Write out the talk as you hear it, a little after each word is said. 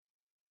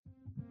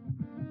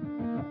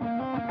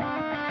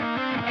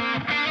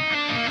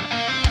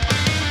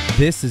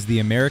This is the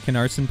American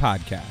Arson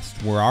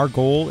Podcast, where our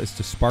goal is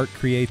to spark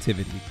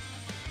creativity.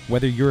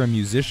 Whether you're a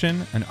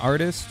musician, an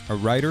artist, a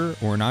writer,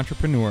 or an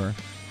entrepreneur,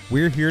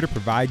 we're here to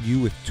provide you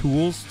with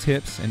tools,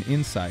 tips, and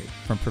insight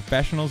from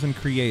professionals and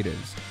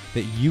creatives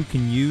that you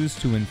can use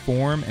to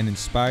inform and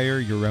inspire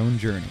your own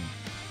journey.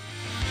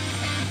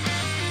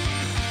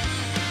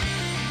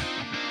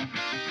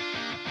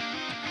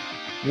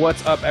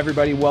 What's up,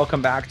 everybody?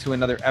 Welcome back to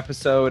another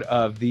episode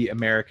of the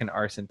American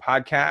Arson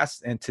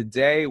Podcast. And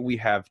today we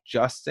have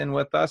Justin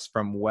with us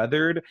from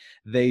Weathered.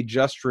 They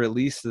just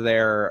released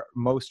their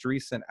most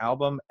recent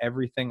album,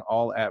 Everything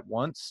All at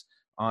Once,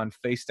 on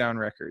Face Down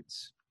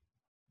Records.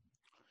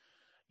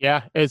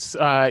 Yeah, it's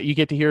you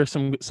get to hear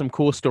some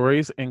cool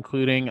stories,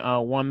 including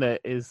one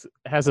that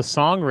has a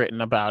song written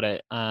about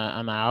it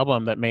on the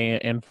album that may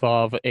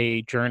involve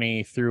a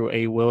journey through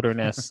a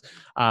wilderness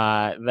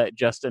that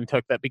Justin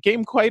took that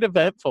became quite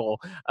eventful.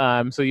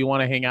 So you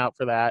want to hang out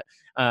for that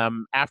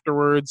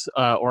afterwards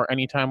or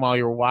anytime while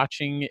you're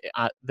watching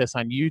this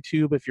on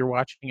YouTube. If you're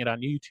watching it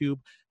on YouTube,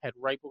 head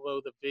right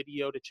below the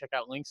video to check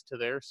out links to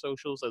their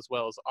socials as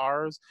well as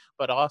ours.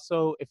 But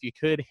also, if you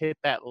could hit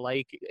that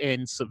like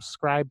and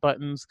subscribe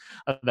buttons,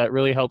 that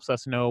really helps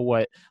us know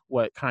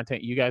what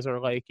content you guys are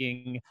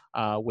liking,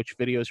 which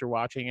videos you're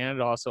watching, and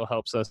it also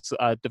helps us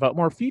develop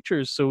more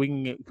features so we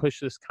can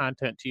push this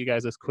content to you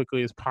guys as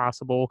quickly as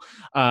possible.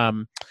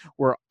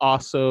 We're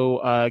also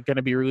going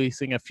to be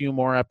releasing a few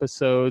more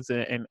episodes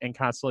and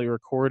constantly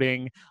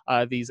recording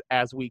these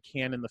as we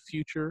can in the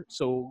future.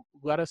 So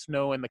let us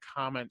know in the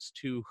comments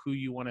too who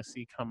you want to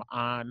see come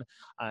on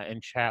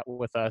and chat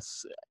with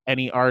us.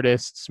 Any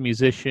artists,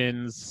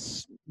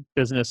 musicians,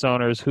 business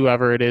owners,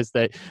 whoever it is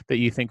that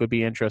you think would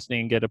be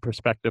interesting and get a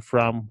perspective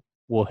from,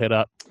 we'll hit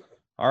up.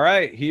 All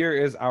right, here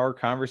is our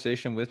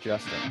conversation with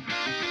Justin.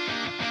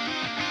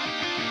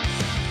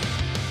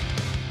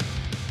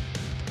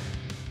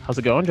 How's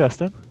it going,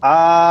 Justin?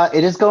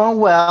 It is going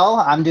well.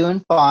 I'm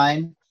doing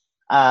fine.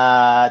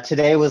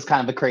 Today was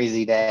kind of a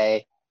crazy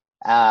day.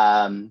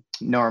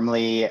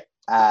 Normally,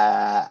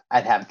 I'd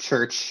have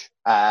church.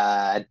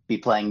 I'd be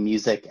playing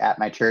music at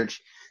my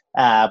church.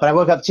 But I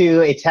woke up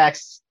to a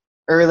text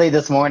early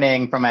this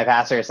morning from my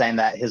pastor saying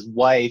that his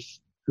wife,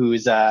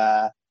 who's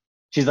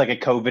she's like a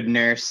COVID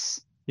nurse.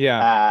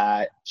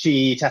 Yeah.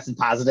 She tested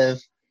positive.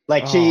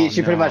 Like she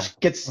pretty much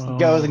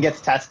goes and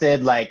gets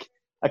tested like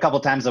a couple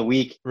times a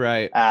week.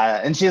 Right.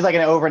 And she's like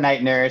an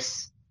overnight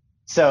nurse.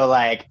 So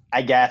like,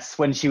 I guess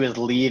when she was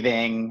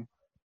leaving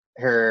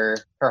her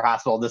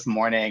hospital this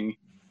morning,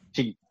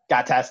 she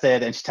got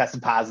tested and she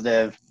tested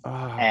positive.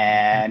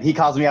 And he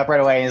calls me up right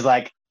away and he's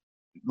like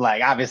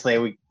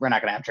obviously we're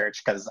not gonna have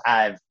church because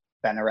I've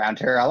been around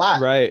her a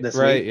lot this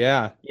week.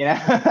 Yeah. You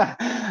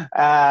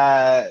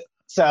know.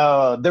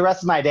 So the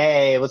rest of my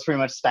day was pretty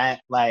much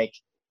spent like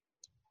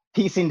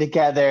piecing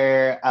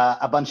together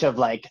a bunch of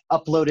like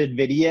uploaded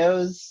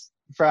videos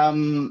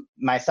from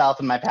myself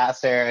and my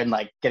pastor and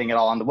like getting it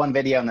all onto one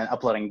video and then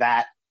uploading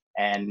that.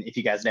 And if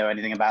you guys know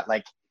anything about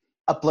like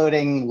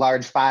uploading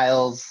large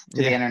files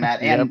to the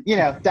internet and, you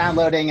know,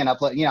 downloading and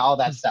upload, you know, all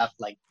that stuff,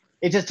 like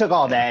it just took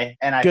all day.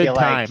 And I feel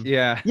like,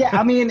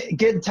 I mean,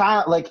 good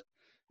time. Like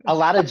a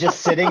lot of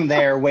just sitting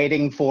there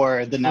waiting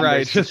for the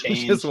numbers to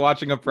change. Just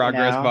watching a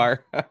progress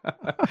bar.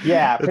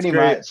 Yeah, pretty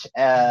much.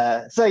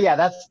 So yeah,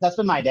 that's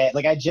been my day.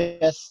 Like I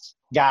just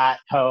got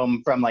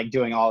home from like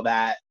doing all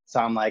that. So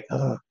I'm like,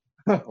 oh,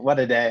 what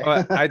a day.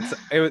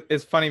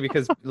 It's funny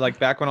because like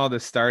back when all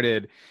this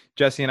started,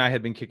 Jesse and I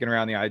had been kicking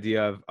around the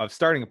idea of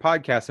starting a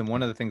podcast. And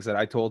one of the things that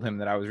I told him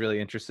that I was really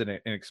interested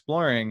in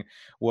exploring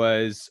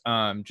was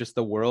just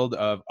the world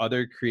of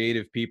other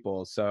creative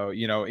people. So,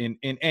 you know, in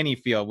any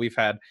field, we've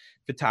had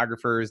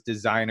photographers,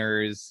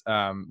 designers,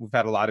 we've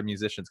had a lot of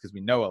musicians because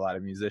we know a lot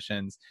of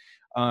musicians.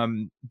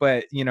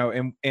 But you know,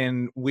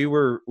 and we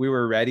were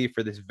ready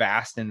for this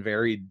vast and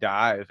varied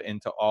dive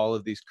into all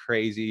of these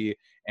crazy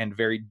and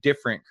very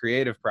different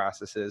creative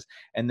processes.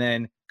 And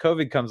then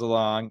COVID comes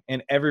along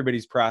and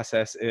everybody's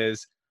process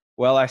is,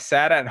 well, I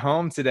sat at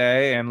home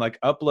today and like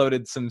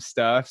uploaded some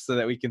stuff so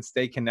that we can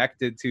stay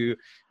connected to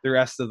the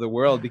rest of the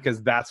world,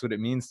 because that's what it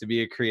means to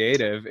be a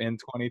creative in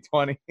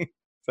 2020.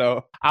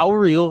 So I'll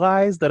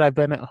realize that I've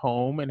been at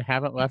home and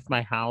haven't left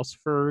my house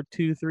for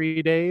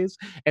 2-3 days.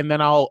 And then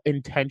I'll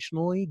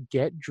intentionally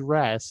get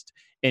dressed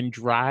and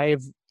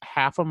drive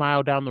half a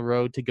mile down the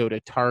road to go to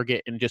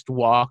Target and just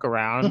walk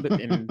around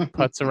and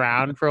putz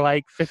around for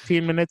like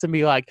 15 minutes and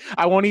be like,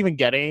 I won't even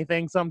get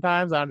anything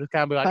sometimes. I'll just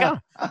kind of be like,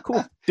 oh,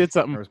 cool, did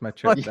something. That was my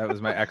trip. That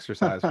was my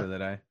exercise for the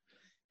day.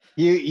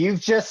 You've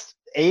just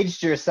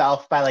aged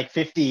yourself by like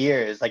 50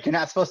 years. Like you're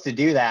not supposed to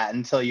do that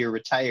until you're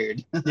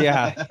retired.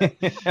 Yeah.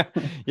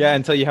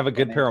 Until you have a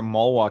good pair of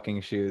mall walking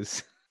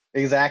shoes.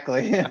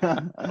 Exactly.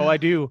 Oh, I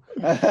do.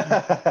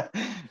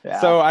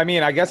 So, I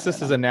mean, I guess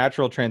this is a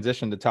natural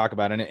transition to talk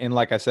about. And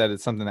like I said,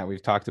 it's something that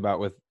we've talked about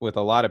with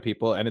a lot of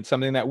people. And it's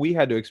something that we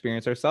had to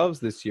experience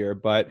ourselves this year.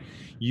 But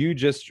you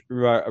just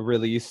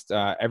released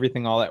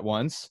Everything All at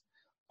Once.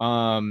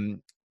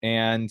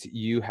 and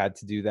you had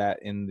to do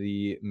that in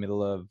the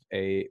middle of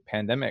a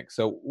pandemic.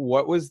 So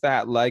what was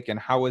that like, and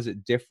how was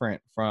it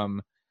different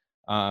from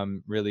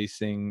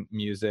releasing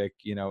music,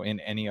 in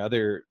any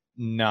other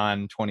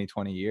non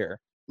 2020 year?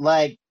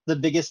 Like the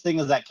biggest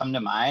things that come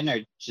to mind are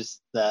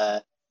just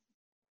the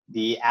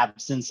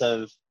absence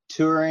of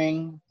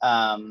touring.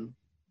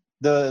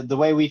 The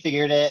way we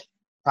figured it,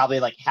 probably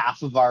like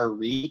half of our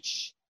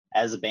reach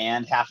as a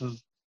band, half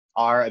of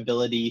our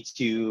ability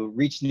to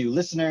reach new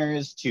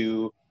listeners,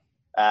 to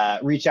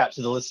reach out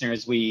to the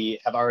listeners we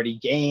have already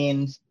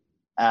gained.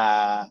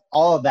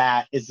 All of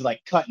that is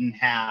like cut in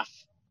half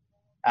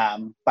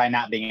by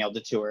not being able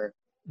to tour.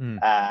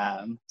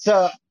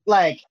 So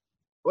like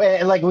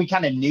we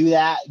kind of knew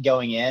that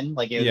going in,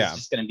 like it was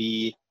just going to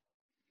be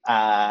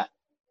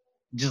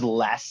just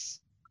less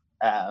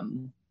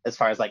as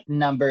far as like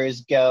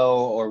numbers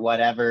go or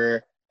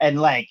whatever. And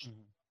like,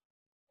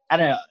 I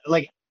don't know,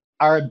 like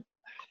our,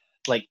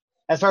 like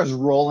as far as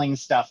rolling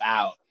stuff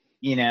out,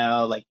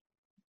 like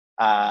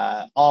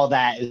all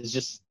that is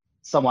just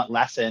somewhat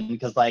lessened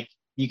because like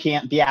you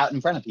can't be out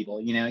in front of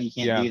people, you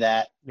can't do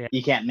that.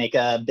 You can't make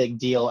a big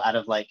deal out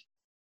of like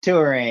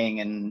touring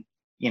and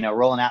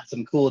rolling out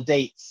some cool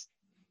dates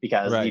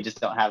because you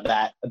just don't have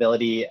that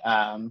ability.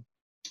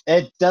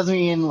 It doesn't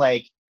mean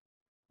like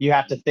you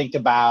have to think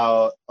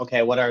about,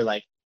 okay, what are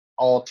like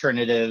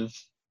alternative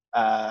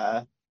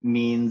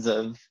means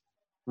of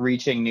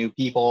reaching new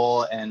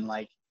people, and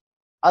like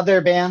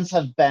other bands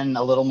have been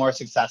a little more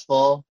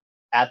successful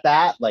at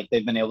that. Like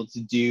they've been able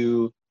to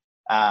do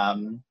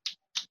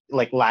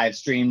like live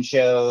stream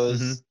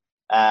shows,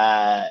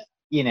 that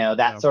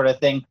sort of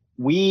thing.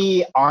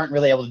 We aren't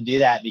really able to do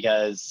that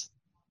because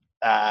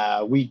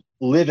we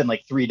live in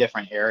like three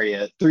different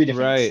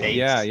states.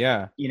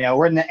 Yeah.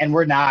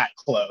 We're not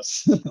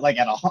close like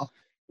at all.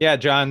 Yeah,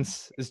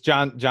 John's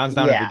down in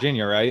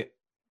Virginia, right?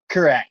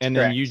 Correct. And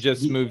then you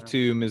just moved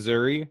to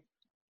Missouri.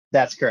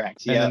 That's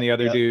correct. And then the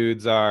other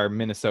dudes are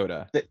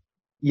Minnesota.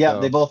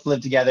 They both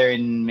live together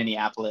in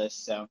Minneapolis.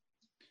 So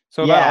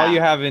about all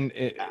you have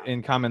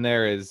in common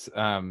there is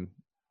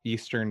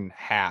eastern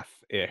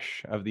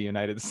half-ish of the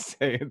United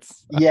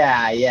States.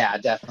 Yeah,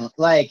 definitely.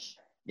 Like,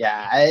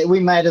 we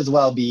might as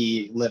well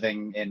be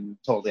living in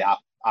totally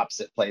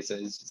opposite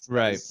places.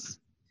 Right.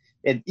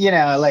 It,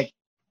 like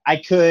I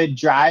could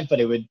drive, but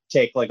it would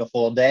take like a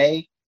full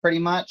day pretty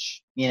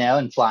much,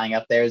 and flying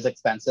up there is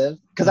expensive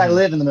because I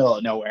live in the middle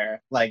of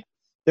nowhere. Like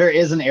there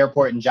is an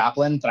airport in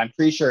Joplin, but I'm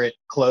pretty sure it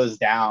closed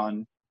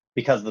down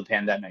because of the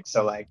pandemic.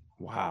 So like,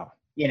 wow,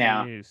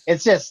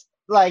 it's just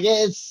like,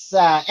 it's,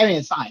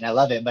 it's fine. I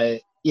love it,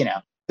 but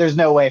there's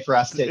no way for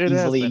us to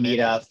easily meet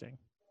up.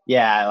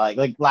 Yeah.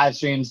 Like live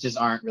streams just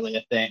aren't really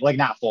a thing, like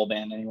not full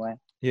band anyway.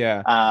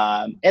 Yeah.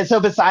 And so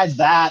besides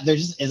that, there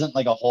just isn't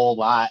like a whole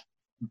lot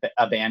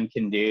a band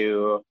can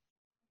do.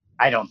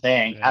 I don't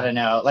think, I don't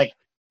know. Like,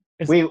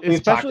 we've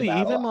especially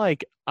even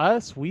like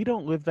us, we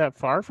don't live that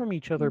far from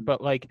each other,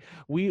 but like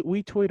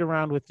we toyed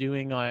around with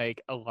doing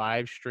like a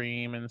live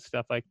stream and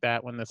stuff like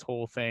that when this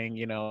whole thing,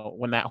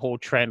 when that whole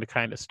trend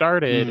kind of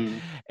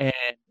started. And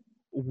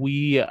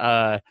we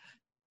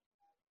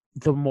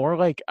the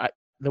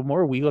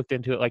more we looked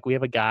into it, like we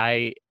have a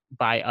guy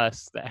by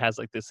us that has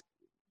like this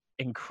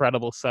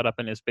incredible setup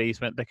in his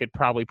basement that could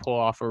probably pull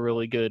off a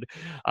really good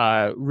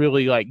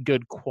really like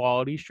good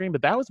quality stream.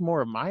 But that was more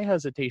of my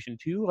hesitation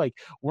too. Like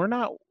we're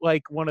not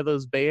like one of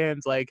those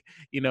bands like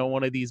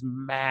one of these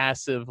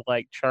massive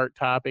like chart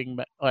topping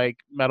like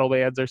metal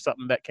bands or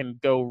something that can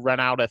go run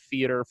out a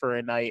theater for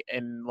a night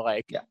and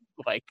like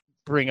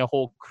bring a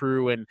whole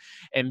crew and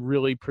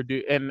really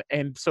produce.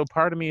 And so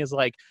part of me is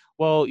like,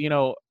 well,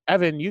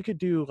 Evan, you could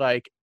do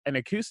like an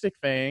acoustic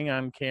thing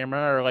on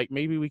camera, or like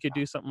maybe we could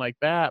do something like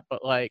that.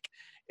 But like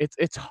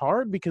it's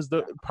hard because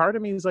the part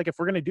of me is like, if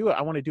we're gonna do it,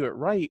 I want to do it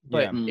right.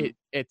 But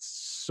it's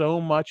so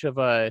much of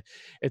a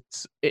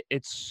it's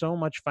so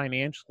much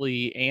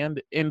financially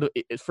and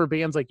for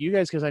bands like you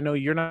guys, because I know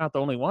you're not the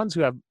only ones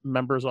who have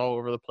members all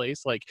over the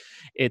place. Like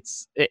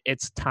it's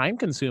time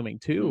consuming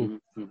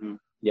too.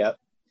 Yep.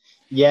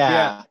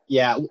 Yeah.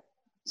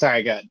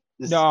 Sorry, good.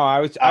 No, I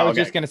was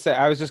just gonna say,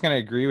 I was just gonna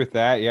agree with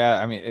that. Yeah,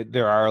 I mean,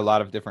 there are a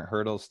lot of different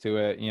hurdles to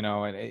it,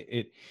 and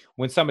it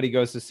when somebody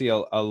goes to see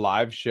a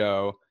live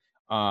show,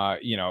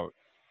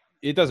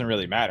 it doesn't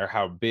really matter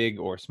how big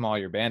or small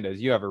your band is.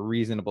 You have a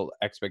reasonable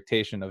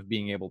expectation of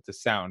being able to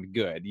sound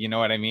good. You know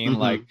what I mean?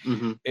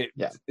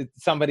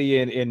 Somebody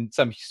in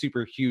some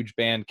super huge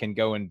band can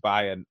go and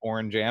buy an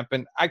orange amp,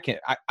 and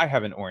I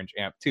have an orange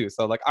amp too.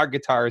 So like our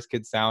guitars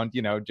could sound,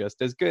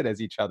 just as good as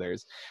each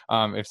other's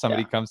if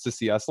somebody comes to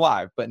see us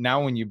live. But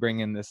now when you bring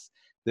in this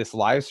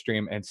live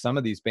stream, and some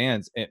of these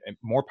bands, and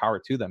more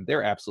power to them,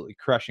 they're absolutely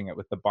crushing it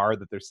with the bar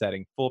that they're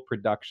setting, full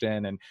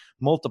production and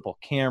multiple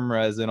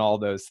cameras and all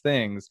those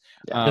things.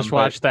 Just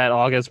watch that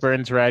August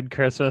Burns Red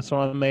Christmas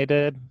one they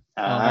did.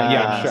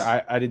 I'm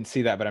sure I didn't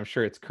see that, but I'm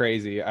sure it's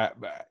crazy.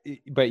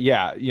 But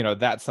yeah,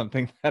 that's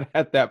something that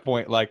at that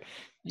point, like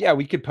Yeah,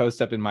 we could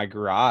post up in my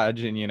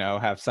garage and,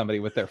 have somebody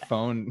with their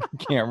phone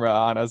camera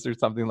on us or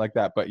something like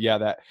that. But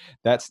yeah,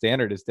 that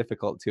standard is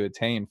difficult to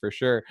attain for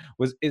sure.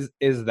 Is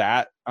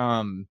that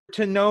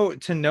to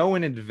know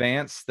in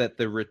advance that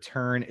the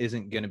return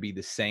isn't going to be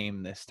the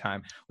same this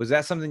time? Was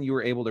that something you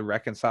were able to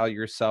reconcile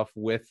yourself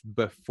with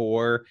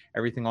before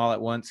Everything All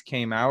at Once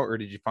came out, or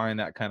did you find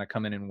that kind of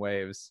coming in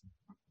waves?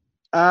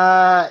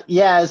 Yeah,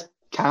 it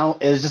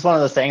was just one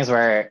of those things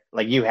where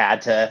like you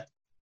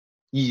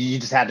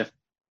just had to,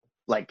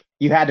 like,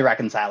 you had to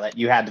reconcile it.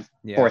 You had to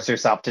Yeah. force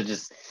yourself to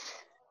just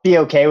be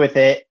okay with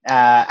it.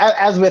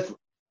 As with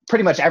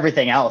pretty much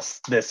everything else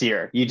this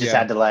year, you just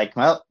had to, like,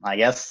 well, I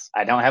guess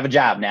I don't have a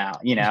job now.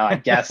 I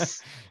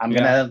guess I'm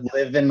gonna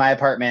live in my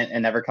apartment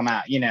and never come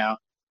out.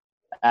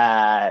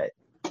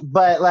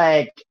 But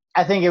like,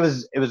 I think it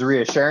was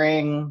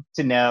reassuring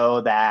to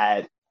know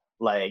that,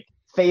 like,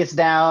 Face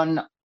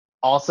Down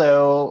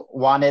also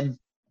wanted,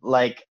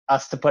 like,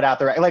 us to put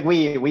out like,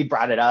 we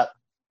brought it up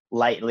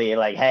lightly,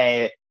 like,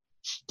 hey,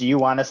 do you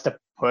want us to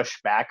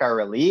push back our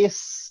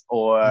release,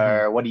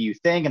 or what do you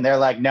think? And they're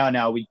like,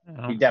 no, we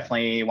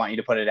definitely want you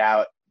to put it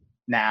out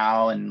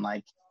now. And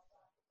like,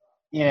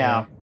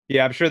 Yeah,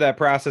 I'm sure that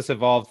process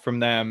evolved from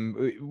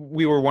them.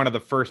 We were one of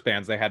the first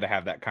bands they had to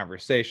have that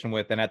conversation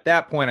with, and at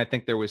that point I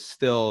think there was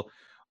still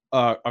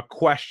a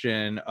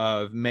question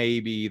of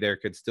maybe there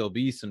could still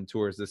be some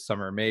tours this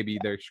summer, maybe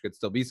there could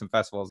still be some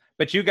festivals.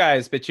 But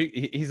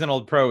he's an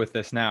old pro with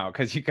this now,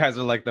 because you guys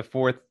are like the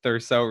fourth or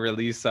so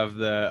release of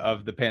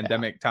the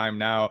pandemic time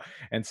now,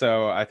 and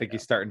so I think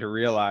he's starting to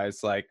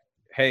realize, like,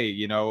 hey,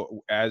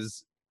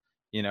 as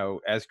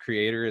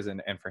creators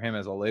and for him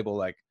as a label,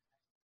 like,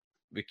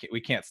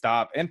 we can't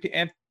stop, and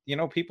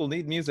people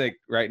need music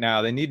right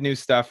now. They need new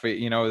stuff.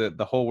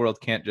 The whole world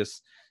can't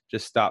just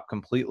stop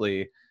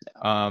completely.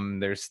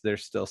 There's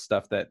still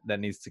stuff that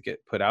needs to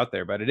get put out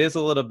there, but it is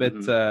a little bit it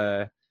is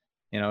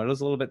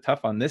a little bit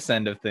tough on this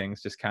end of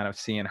things, just kind of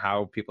seeing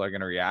how people are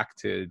going to react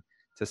to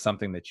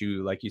something that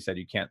you, like you said,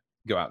 you can't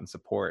go out and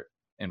support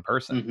in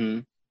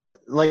person.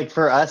 Like,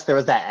 for us, there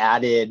was that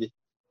added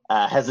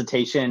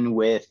hesitation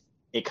with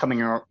it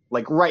coming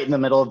like right in the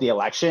middle of the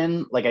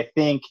election. Like, I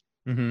think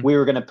we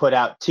were going to put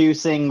out 2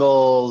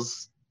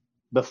 singles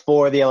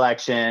before the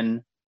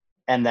election,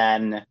 and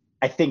then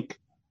I think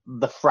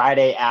the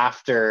Friday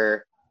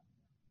after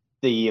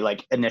the,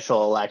 like,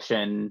 initial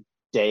election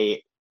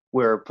date,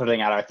 we were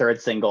putting out our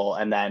 3rd single,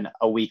 and then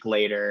a week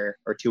later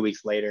or 2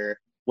 weeks later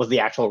was the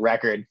actual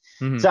record.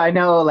 So I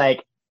know,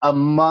 like, a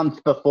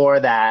month before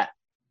that,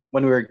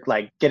 when we were,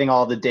 like, getting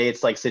all the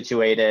dates, like,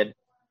 situated,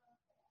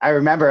 I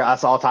remember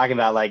us all talking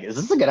about, like, is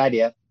this a good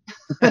idea?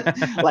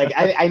 Like,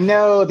 I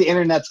know the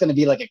internet's going to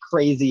be like a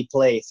crazy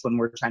place when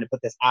we're trying to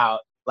put this out.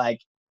 Like,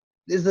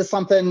 is this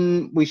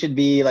something we should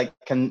be, like,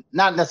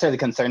 not necessarily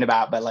concerned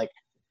about, but, like,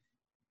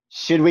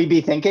 should we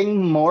be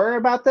thinking more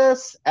about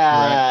this?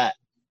 Right.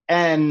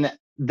 And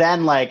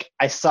then, like,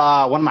 I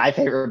saw one of my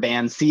favorite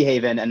bands,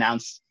 Haven,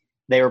 announced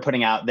they were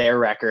putting out their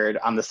record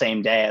on the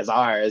same day as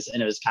ours,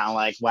 and it was kind of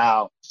like,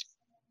 wow,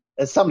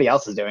 somebody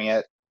else is doing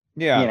it.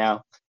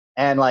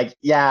 And, like,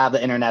 the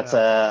internet's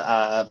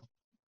a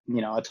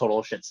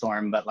total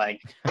shitstorm, but,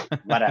 like,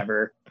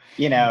 whatever.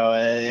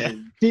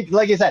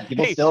 Like you said,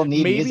 people still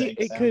need music.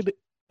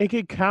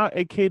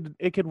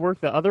 It could work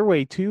the other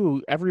way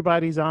too.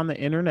 Everybody's on the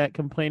internet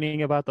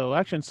complaining about the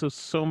election,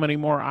 so many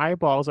more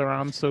eyeballs are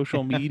on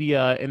social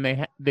media,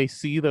 and they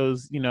see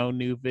those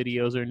new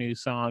videos or new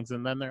songs,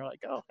 and then they're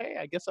like, oh, hey,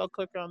 I guess I'll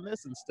click on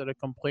this instead of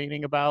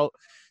complaining about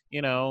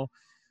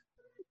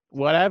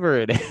whatever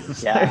it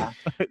is. Yeah.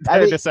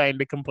 they're deciding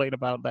to complain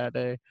about that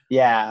day.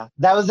 Yeah,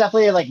 that was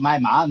definitely, like, my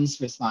mom's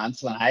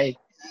response when I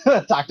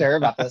talked to her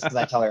about this, because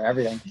I tell her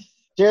everything.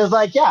 She was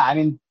like, yeah, I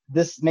mean,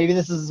 this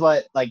is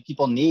what, like,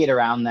 people need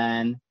around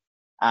then,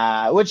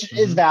 which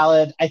is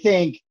valid. I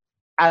think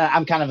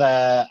I'm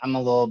a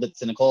little bit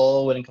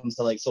cynical when it comes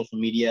to, like, social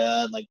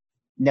media, like,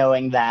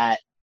 knowing that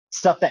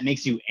stuff that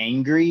makes you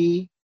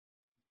angry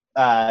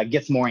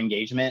gets more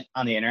engagement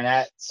on the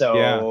internet.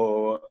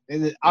 So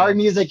our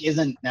music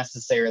isn't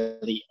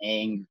necessarily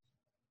angry.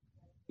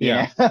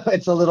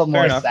 It's a little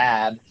more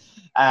sad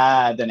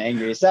than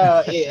angry.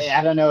 So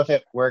I don't know if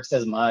it works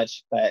as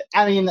much, but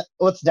I mean,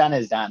 what's done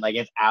is done. Like,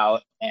 it's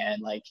out,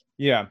 and, like,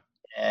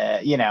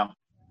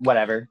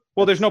 whatever.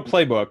 Well, there's no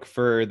playbook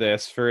for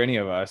this for any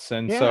of us,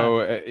 and so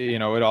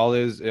it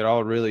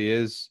all really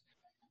is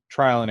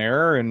trial and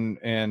error, and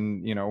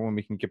when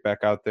we can get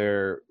back out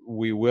there,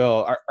 we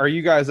will. Are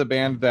you guys a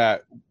band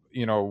that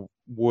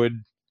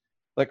would,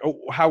 like,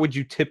 how would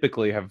you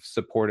typically have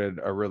supported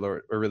a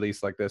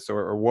release like this,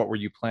 or what were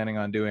you planning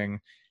on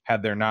doing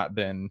had there not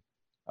been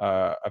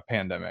a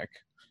pandemic?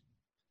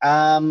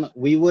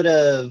 We would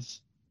have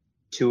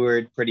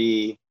toured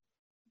pretty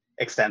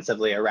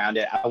extensively around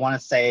it. I want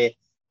to say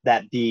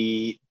that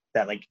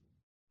like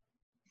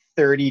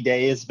 30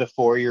 days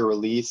before your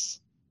release,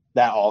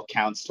 that all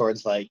counts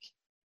towards, like,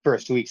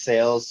 first week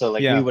sales. So,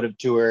 like, we would have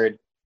toured,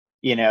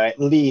 at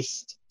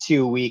least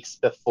 2 weeks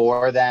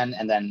before then,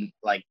 and then,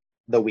 like,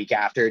 the week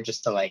after,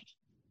 just to, like,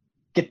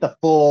 get the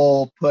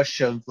full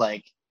push of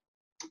like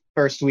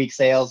first week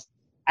sales.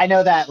 I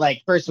know that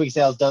like first week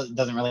sales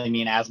doesn't really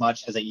mean as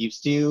much as it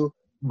used to,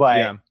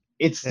 but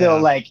it's still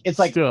like it's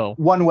like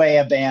one way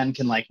a band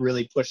can like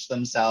really push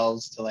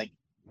themselves to like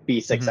be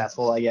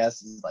successful, I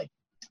guess, is like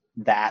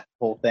that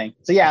whole thing.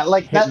 So yeah,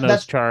 like hitting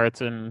those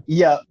charts and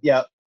yeah.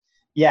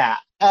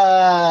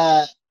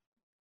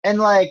 And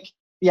like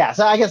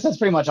so I guess that's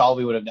pretty much all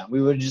we would have done.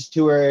 We would have just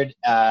toured.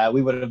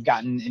 We would have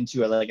gotten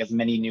into like as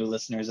many new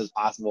listeners as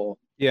possible.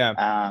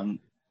 Yeah.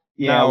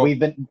 Now, we've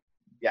been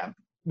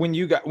when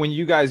you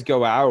guys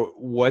go out,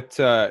 what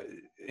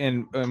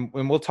and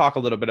we'll talk a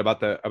little bit about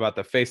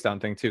the Face Down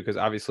thing too, because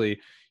obviously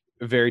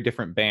a very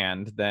different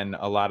band than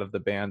a lot of the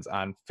bands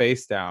on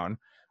Face Down.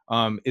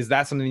 Is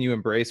that something you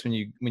embrace when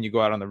you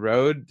go out on the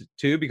road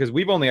too? Because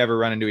we've only ever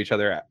run into each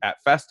other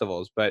at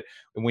festivals, but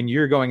when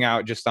you're going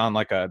out just on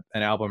like an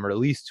album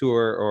release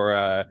tour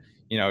or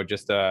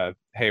just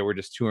hey, we're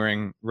just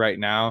touring right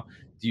now,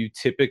 do you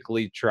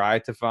typically try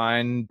to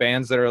find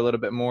bands that are a little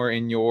bit more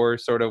in your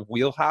sort of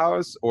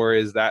wheelhouse, or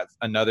is that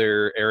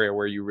another area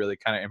where you really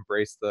kind of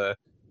embrace the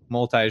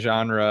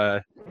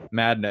multi-genre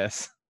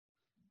madness?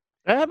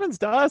 That happens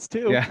to us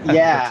too. Yeah.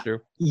 That's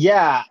true.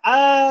 Yeah.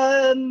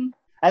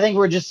 I think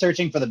we're just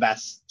searching for the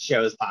best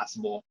shows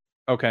possible.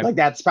 Okay. Like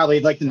that's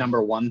probably like the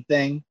number one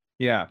thing.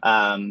 Yeah.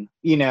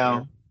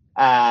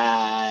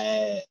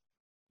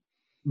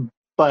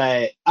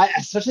 But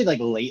especially like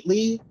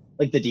lately,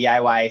 like the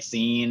DIY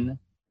scene,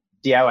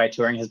 DIY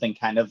touring has been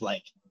kind of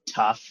like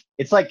tough.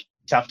 It's like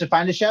tough to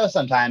find a show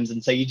sometimes,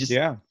 and so you just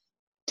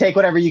take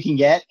whatever you can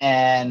get.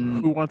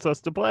 And who wants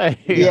us to play?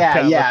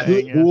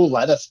 Who will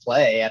let us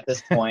play at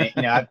this point?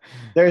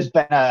 There's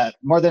been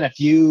more than a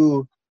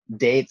few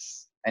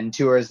dates and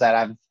tours that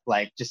I've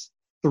like just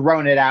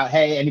thrown it out.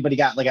 Hey, anybody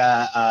got like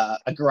a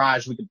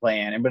garage we could play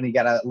in? Anybody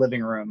got a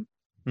living room?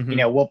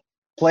 We'll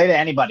play to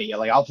anybody.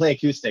 Like I'll play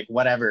acoustic,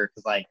 whatever.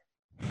 Because like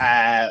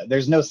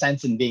there's no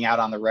sense in being out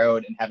on the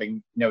road and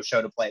having no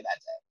show to play that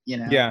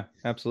day. Yeah,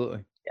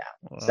 absolutely. Yeah.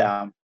 Wow.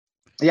 So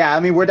I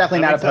mean, we're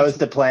definitely not opposed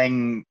to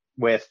playing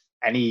with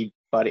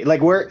anybody.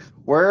 Like we're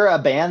a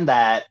band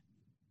that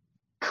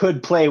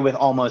could play with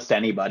almost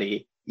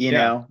anybody. You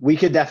know, we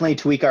could definitely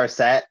tweak our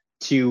set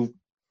to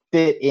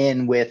fit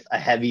in with a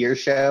heavier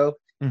show,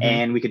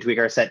 and we could tweak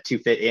our set to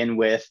fit in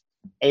with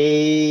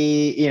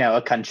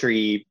a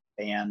country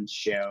band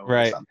show,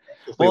 right? Or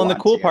something, well, and the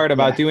cool part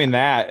about doing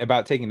that,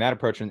 about taking that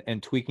approach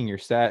and tweaking your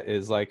set,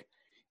 is like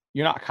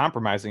you're not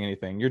compromising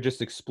anything. You're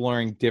just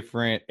exploring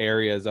different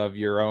areas of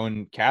your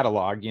own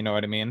catalog. You know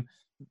what I mean?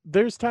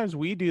 There's times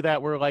we do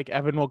that where like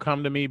Evan will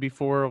come to me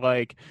before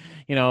like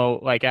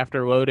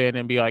after load in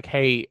and be like,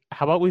 hey,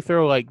 how about we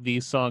throw like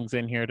these songs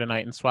in here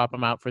tonight and swap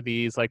them out for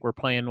these? Like we're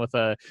playing with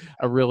a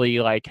really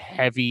like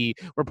heavy,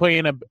 we're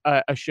playing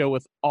a show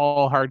with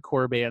all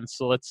hardcore bands,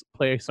 so let's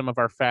play some of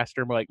our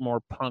faster, like more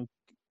punk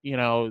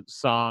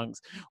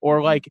songs,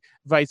 or like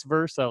vice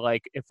versa.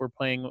 Like if we're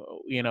playing,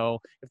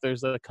 if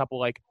there's a couple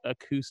like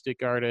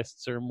acoustic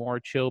artists or more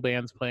chill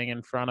bands playing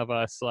in front of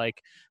us,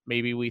 like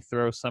maybe we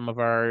throw some of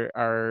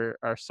our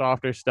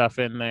softer stuff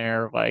in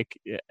there, like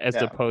as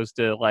opposed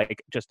to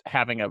like just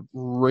having a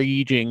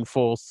raging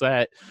full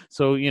set.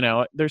 So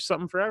there's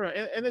something for everyone,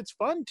 and it's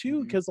fun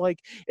too, because like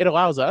it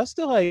allows us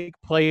to like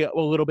play a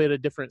little bit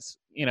of different,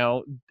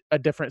 a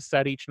different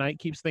set each night,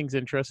 keeps things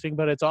interesting.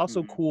 But it's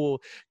also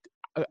cool,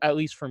 at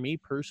least for me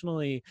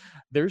personally,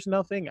 there's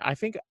nothing, I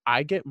think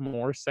I get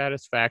more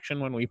satisfaction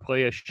when we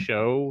play a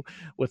show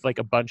with like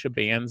a bunch of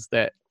bands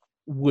that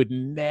would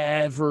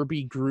never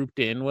be grouped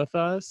in with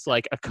us,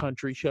 like a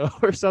country show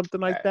or something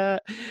like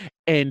that,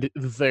 and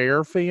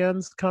their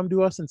fans come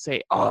to us and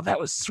say, oh, that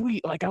was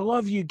sweet, like I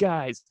love you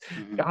guys.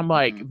 I'm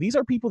like, these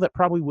are people that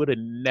probably would have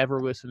never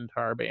listened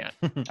to our band.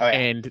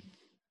 And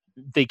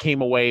they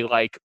came away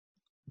like,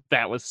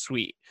 that was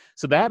sweet.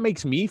 So that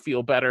makes me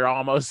feel better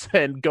almost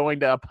than going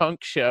to a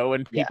punk show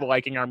and people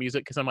liking our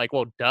music, because I'm like,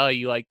 well, duh,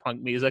 you like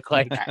punk music,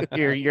 like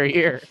you're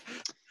here.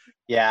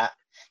 No,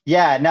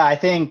 I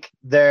think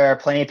there are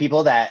plenty of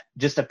people that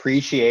just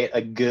appreciate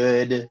a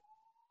good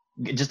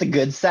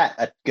set,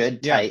 a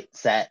good tight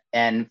set.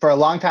 And for a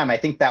long time, I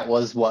think that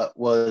was what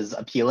was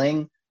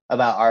appealing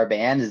about our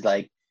band, is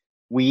like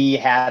we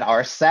had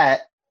our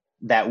set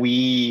that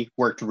we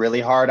worked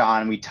really hard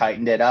on, we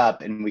tightened it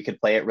up, and we could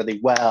play it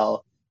really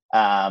well.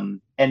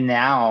 And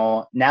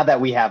now that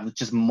we have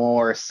just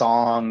more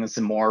songs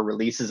and more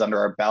releases under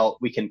our belt,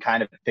 we can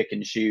kind of pick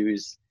and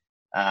choose.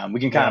 We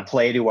can kind of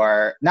play to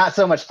our, not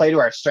so much play to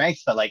our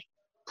strengths, but like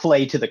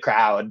play to the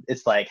crowd.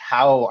 It's like,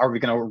 how are we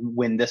going to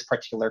win this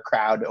particular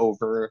crowd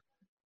over?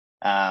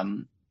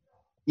 And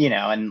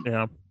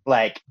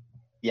like,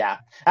 I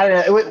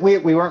don't know.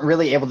 We weren't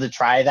really able to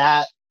try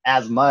that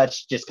as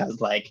much, just because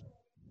like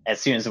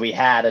as soon as we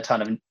had a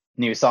ton of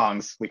new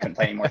songs, we couldn't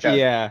play any more shows.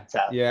 That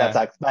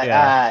sucks.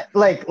 But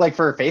like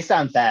for Face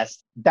Down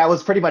Fest, that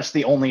was pretty much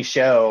the only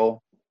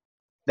show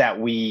that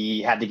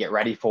we had to get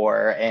ready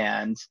for,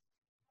 and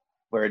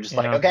we're just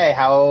like, okay,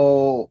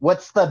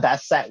 what's the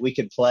best set we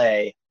could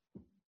play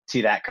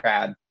to that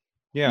crowd?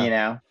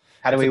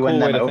 how do It's a we win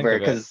cool way them to think over?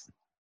 of it. Because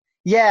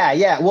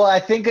yeah. Well, I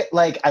think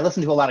like I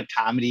listen to a lot of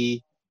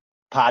comedy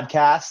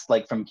podcasts,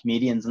 like from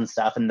comedians and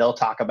stuff, and they'll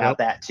talk about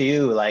that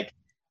too. Like,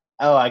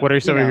 What are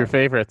some of your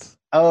favorites?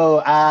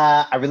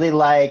 I really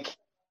like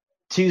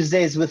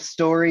Tuesdays with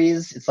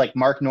Stories. It's like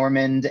Mark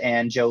Normand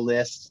and Joe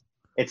List.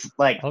 It's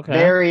like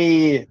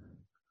very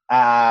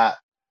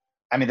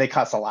I mean, they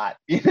cuss a lot.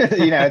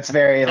 It's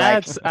very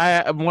like.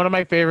 One of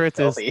my favorites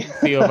filthy. Is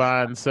Theo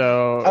Von.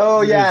 So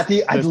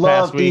I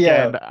love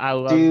Theo. I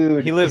love.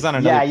 Dude, he lives on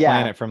another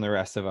planet from the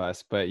rest of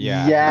us, but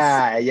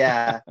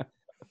yeah.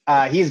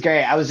 He's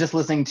great. I was just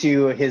listening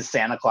to his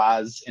Santa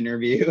Claus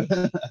interview.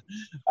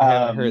 I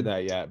haven't heard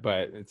that yet,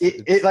 but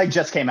it like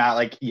just came out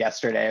like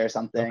yesterday or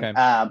something. Okay.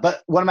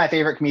 But one of my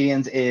favorite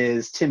comedians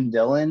is Tim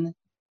Dillon.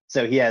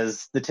 So he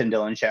has the Tim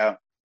Dillon Show.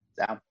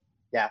 So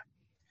yeah.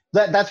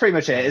 That's pretty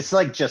much it. It's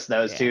like just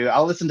those two.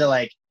 I'll listen to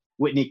like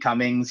Whitney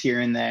Cummings here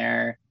and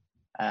there.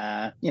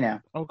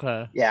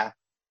 Okay. Yeah.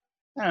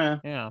 I don't know.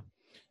 Yeah.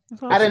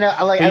 I don't know.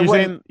 Like I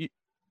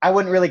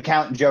wouldn't really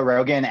count Joe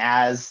Rogan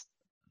as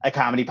a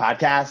comedy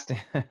podcast,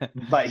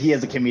 but he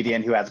is a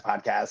comedian who has a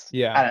podcast.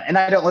 Yeah. And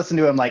I don't listen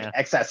to him like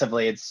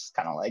excessively. It's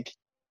kind of like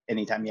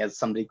anytime he has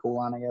somebody cool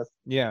on, I guess.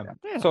 Yeah.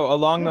 So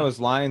along those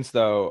lines,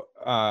 though,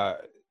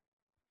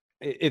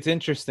 it's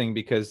interesting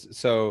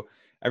because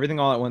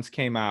Everything All at Once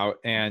came out,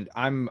 and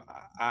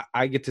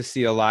I get to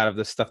see a lot of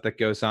the stuff that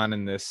goes on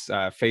in this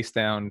Face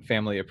Down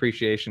Family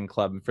Appreciation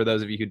Club. And for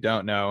those of you who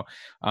don't know,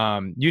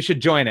 you should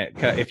join it.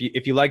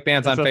 If you like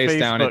bands on Face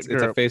Down, it's a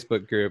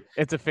Facebook group.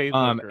 It's a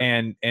Facebook group.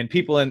 And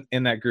people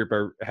in that group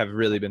have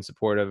really been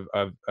supportive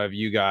of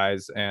you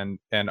guys and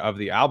of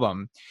the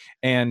album.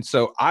 And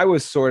so I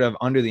was sort of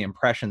under the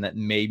impression that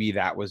maybe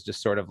that was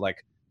just sort of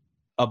like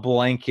a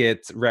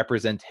blanket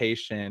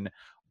representation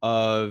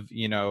of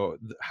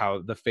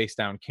how the Face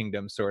Down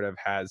Kingdom sort of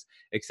has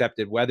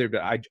accepted Weather.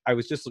 But I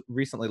was just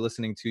recently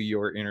listening to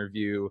your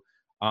interview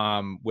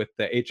with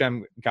the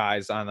HM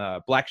guys on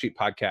the Black Sheep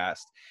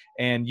podcast,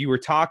 and you were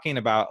talking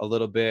about a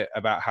little bit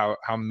about how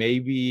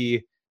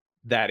maybe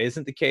that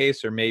isn't the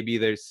case, or maybe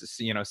there's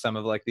some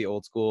of like the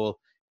old school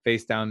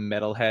Face Down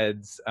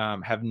metalheads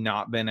have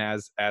not been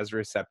as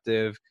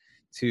receptive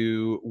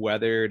to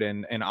Weathered,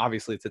 and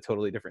obviously it's a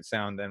totally different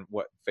sound than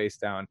what Face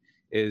Down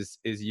is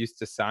used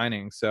to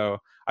signing. So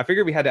I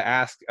figured we had to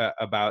ask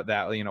about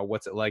that.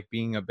 What's it like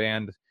being a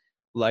band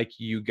like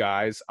you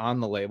guys on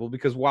the label?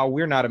 Because while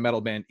we're not a metal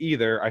band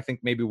either, I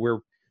think maybe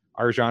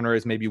our genre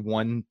is maybe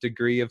one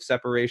degree of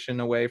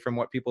separation away from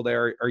what people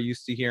there are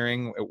used to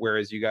hearing,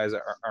 whereas you guys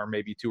are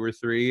maybe two or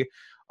three.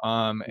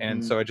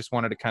 And so I just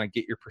wanted to kind of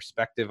get your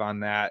perspective on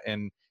that,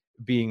 and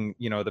being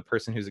the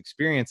person who's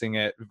experiencing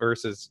it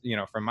versus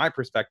from my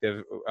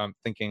perspective,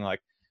 thinking like,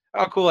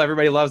 oh, cool,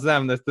 everybody loves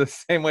them the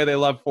same way they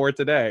love For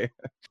Today.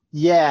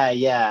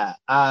 Yeah.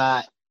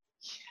 I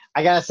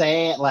gotta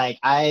say, like,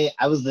 I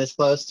was this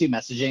close to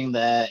messaging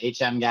the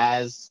HM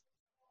guys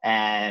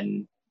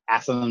and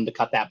asking them to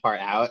cut that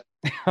part out.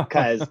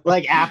 Because,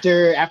 like,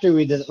 after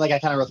we did, like, I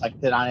kind of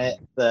reflected on it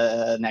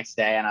the next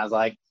day, and I was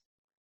like,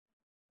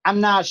 I'm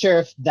not sure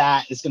if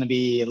that is going to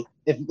be,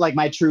 if like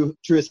my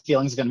truest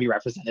feelings are going to be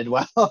represented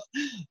well.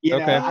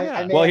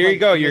 Okay. Well, here you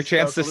go. Your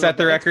chance to set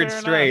the record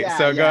straight.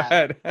 Go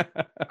ahead.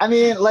 I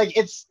mean, like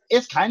it's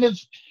kind of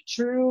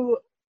true.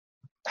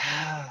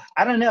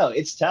 I don't know.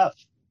 It's tough.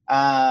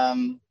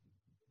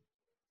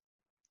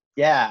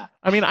 Yeah.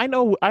 I mean, I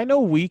know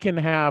we can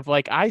have,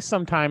 like, I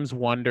sometimes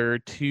wonder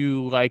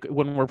too, like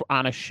when we're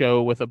on a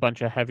show with a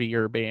bunch of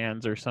heavier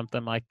bands or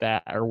something like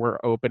that, or we're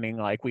opening,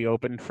 like we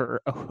opened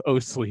for O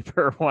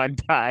Sleeper one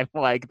time,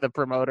 like the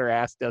promoter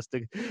asked us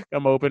to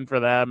come open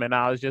for them, and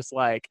I was just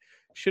like,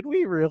 should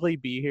we really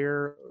be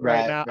here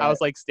right now? Right. I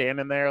was like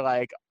standing there,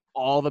 like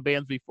all the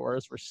bands before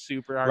us were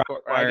super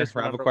hardcore.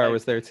 Rival Choir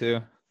was there too.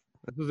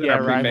 This was in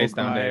our pre-Face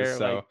Down days,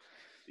 so. Like,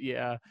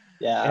 yeah,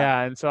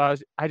 and so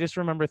I just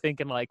remember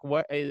thinking, like,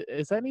 what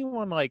is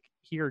anyone like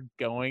here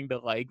going to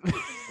like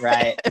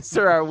this,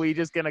 or are we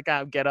just gonna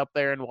kind of get up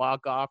there and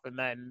walk off and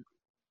then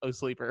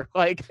Sleeper,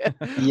 like,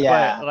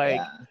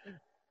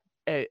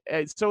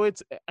 so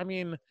it's, I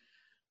mean,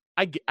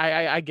 I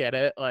get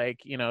it, like,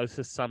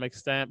 to some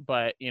extent,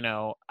 but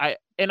I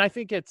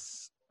think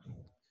it's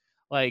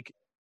like,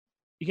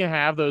 you can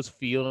have those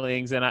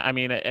feelings, and I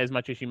mean, as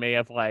much as you may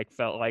have like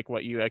felt like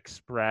what you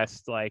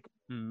expressed like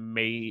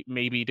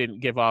maybe didn't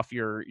give off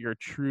your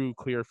true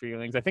clear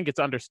feelings, I think it's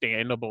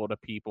understandable to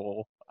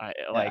people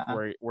like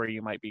where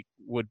you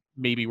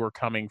we're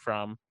coming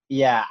from.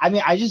 Yeah, I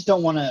mean, I just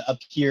don't want to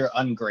appear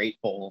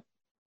ungrateful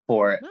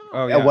for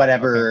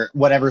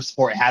whatever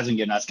sport hasn't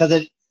given us, because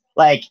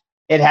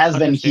it has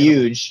been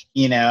huge,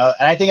 and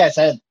I think I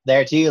said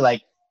there too,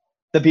 like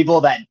the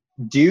people that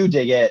do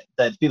dig it,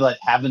 the people that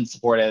have been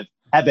supportive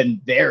have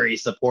been very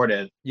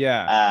supportive.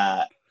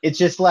 Yeah. It's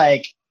just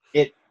like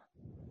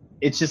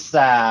it's just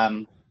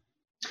there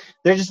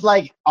just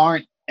like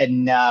aren't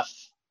enough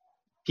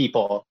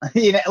people.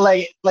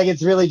 Like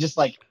it's really just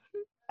like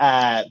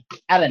I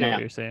don't know. What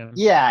you're saying.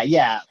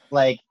 Yeah.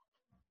 Like,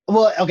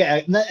 well,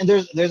 okay, and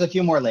there's a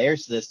few more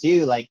layers to this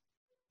too. Like,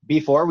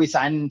 before we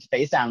signed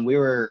Face Down, we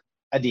were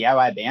a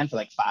DIY band for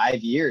like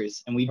 5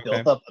 years, and we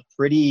built up a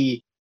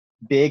pretty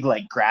big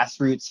like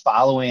grassroots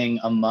following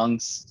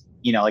amongst,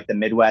 you know, like the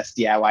Midwest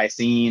DIY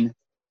scene.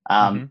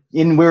 And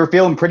we were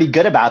feeling pretty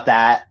good about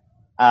that.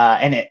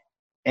 And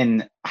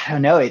I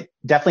don't know, it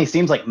definitely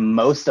seems like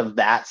most of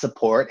that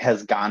support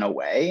has gone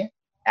away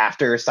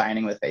after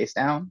signing with Face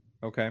Down.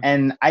 Okay.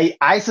 And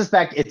I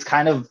suspect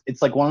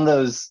it's like one of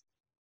those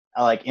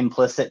like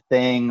implicit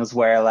things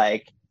where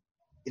like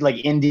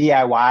in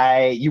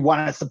DIY, you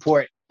want to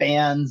support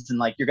bands and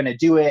like you're going to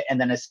do it. And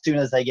then as soon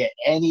as they get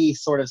any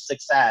sort of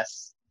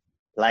success,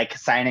 like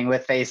signing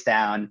with Face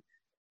Down,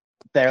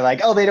 they're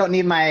like, oh, they don't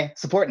need my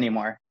support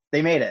anymore.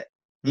 They made it,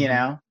 you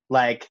know,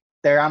 like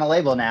they're on a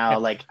label now.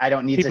 Like I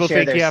don't need to share their stuff.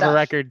 People think you have a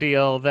record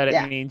deal that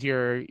it means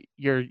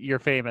you're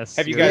famous.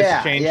 Have you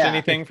guys changed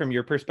anything from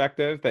your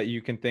perspective that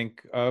you can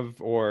think of,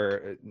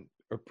 or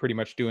pretty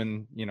much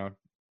doing, you know,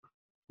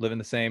 doing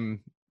the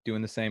same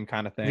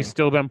kind of thing? You've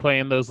still been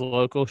playing those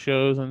local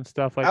shows and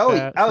stuff like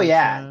that? Oh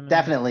yeah,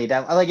 definitely.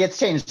 Like it's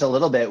changed a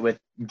little bit with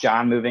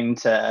John moving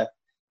to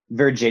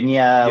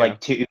Virginia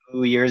like 2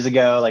 years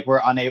ago. Like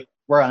we're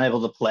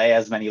unable to play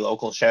as many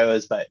local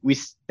shows, but we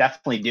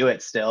definitely do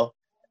it still.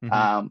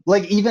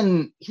 Like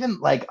even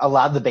like a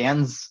lot of the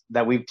bands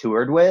that we've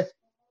toured with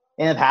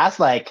in the past,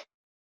 like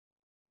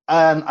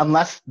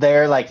unless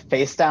they're like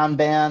Face Down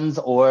bands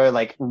or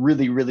like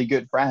really, really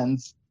good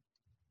friends,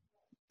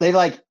 they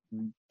like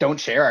don't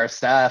share our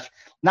stuff.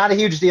 Not a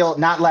huge deal.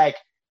 Not like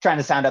trying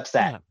to sound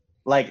upset.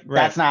 Like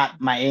that's not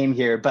my aim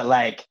here, but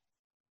like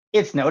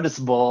it's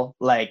noticeable.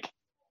 Like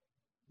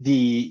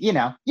you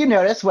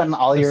notice when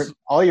all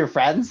your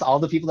friends, all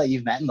the people that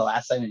you've met in the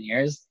last 7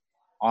 years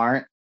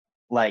aren't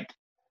like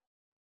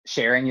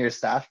sharing your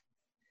stuff.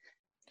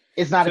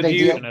 It's not a big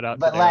deal,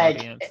 but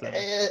like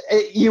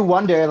you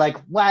wonder like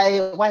why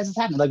is this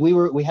happening? Like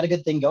we had a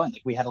good thing going.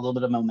 Like we had a little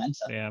bit of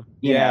momentum.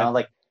 You know,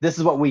 like this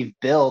is what we've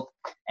built,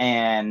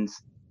 and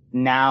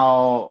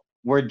now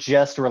we're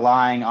just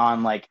relying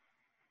on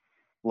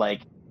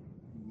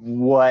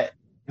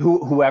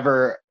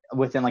whoever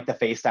within like the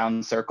Face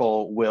Down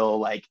circle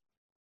will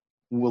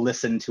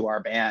listen to our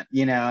band,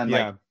 you know, and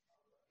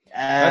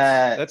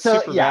that's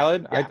super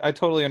valid. I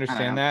totally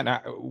understand that.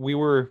 And we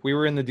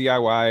were in the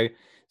DIY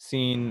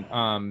scene,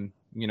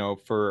 you know,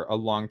 for a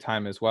long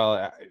time as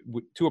well,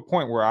 to a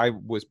point where I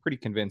was pretty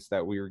convinced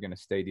that we were going to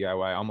stay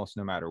DIY almost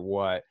no matter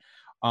what.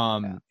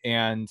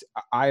 And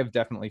I have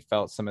definitely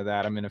felt some of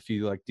that. I'm in a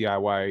few like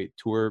DIY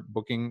tour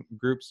booking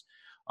groups.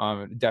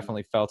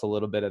 Definitely felt a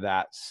little bit of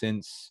that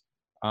since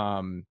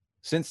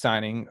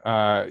signing.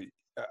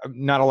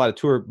 Not a lot of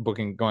tour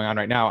booking going on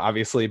right now,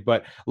 obviously,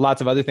 but lots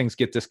of other things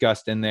get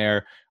discussed in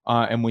there.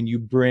 And when you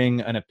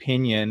bring an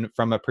opinion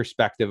from a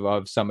perspective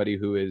of somebody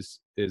who is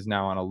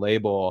now on a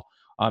label,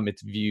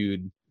 it's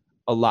viewed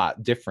a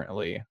lot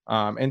differently.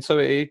 And so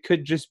it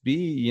could just be,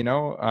 you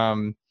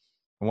know,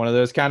 one of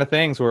those kind of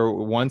things where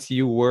once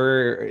you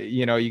were,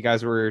 you know, you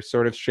guys were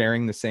sort of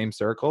sharing the same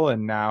circle,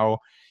 and now,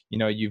 you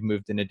know, you've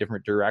moved in a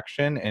different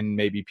direction, and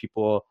maybe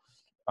people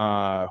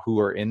who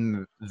are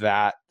in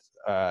that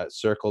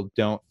circle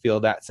don't feel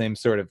that same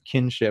sort of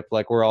kinship,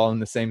 like we're all in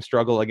the same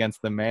struggle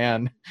against the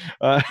man.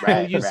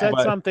 You said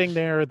something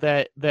there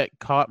that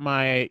caught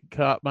my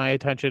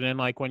attention, and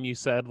like when you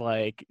said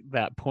like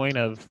that point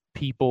of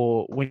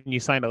people, when you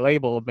sign a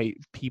label,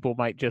 people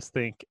might just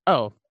think,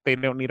 oh, they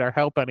don't need our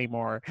help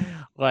anymore,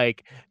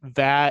 like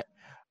that.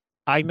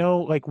 I know,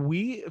 like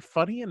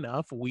funny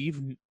enough,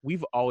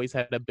 we've always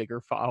had a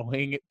bigger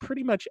following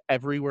pretty much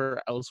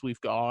everywhere else we've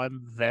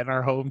gone than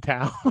our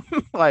hometown.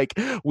 Like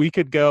we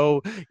could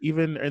go,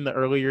 even in the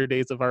earlier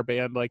days of our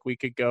band, like we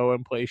could go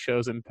and play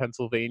shows in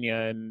Pennsylvania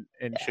and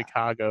in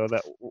Chicago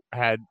that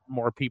had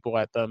more people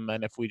at them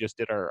than if we just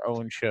did our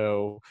own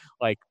show,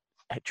 like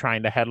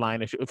trying to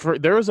headline a show.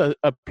 There was a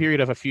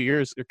period of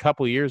a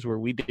couple years where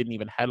we didn't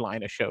even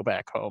headline a show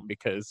back home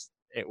because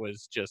it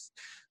was just,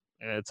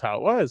 it's how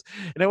it was.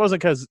 And it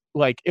wasn't because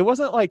like it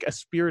wasn't like a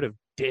spirit of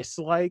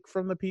dislike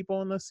from the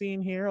people in the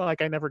scene here.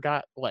 Like I never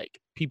got like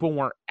people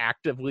weren't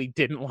actively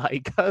didn't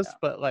like us,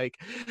 but like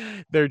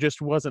there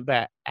just wasn't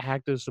that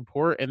active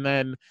support. And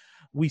then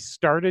we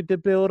started to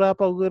build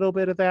up a little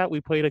bit of that. We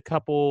did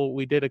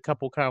a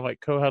couple kind of like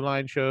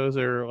co-headline shows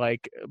or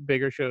like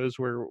bigger shows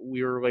where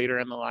we were later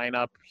in the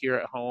lineup here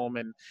at home,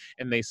 and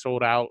they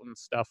sold out and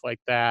stuff like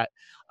that.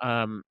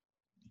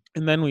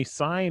 And then we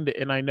signed,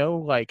 and I know,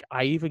 like,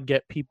 I even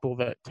get people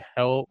that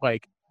tell,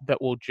 like, that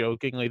will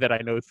jokingly, that I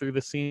know through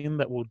the scene,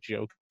 that will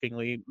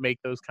jokingly make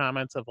those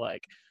comments of,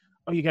 like,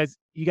 oh, you guys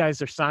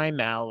are signed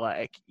now.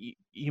 Like,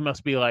 you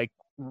must be, like,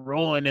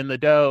 rolling in the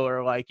dough,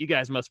 or, like, you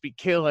guys must be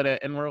killing it.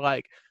 And we're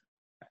like,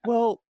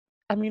 well,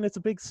 I mean, it's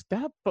a big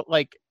step, but,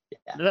 like,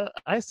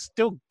 I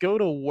still go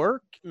to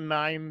work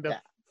 9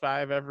 to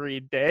 5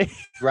 every day.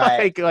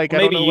 Right. like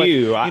maybe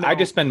you. I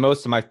just spend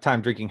most of my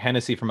time drinking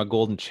Hennessy from a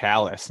golden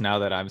chalice now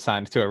that I'm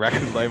signed to a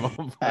record label.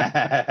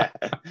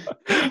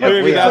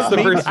 Maybe that's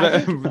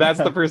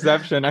the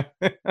perception.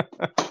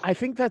 I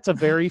think that's a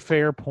very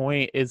fair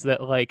point, is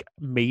that like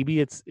maybe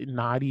it's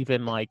not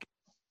even like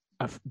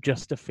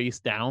just a face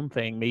down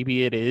thing.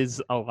 Maybe it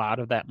is a lot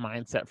of that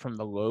mindset from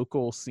the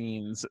local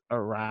scenes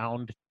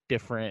around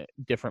different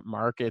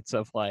markets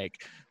of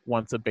like,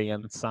 once a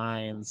band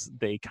signs,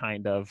 they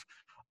kind of,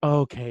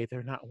 okay,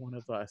 they're not one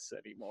of us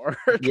anymore,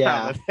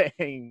 kind of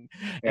thing.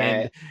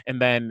 Right.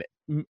 And then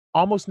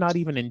almost not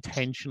even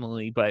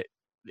intentionally, but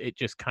it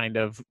just kind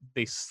of,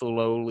 they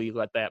slowly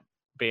let that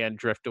band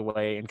drift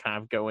away and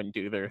kind of go and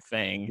do their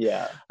thing.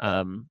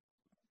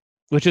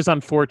 Which is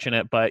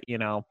unfortunate, but you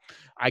know,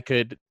 I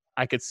could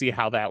see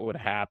how that would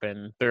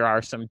happen. There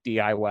are some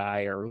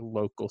DIY or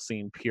local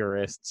scene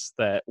purists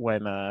that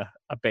when a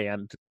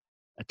band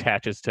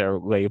attaches to a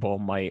label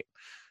might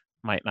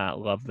not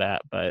love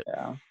that, but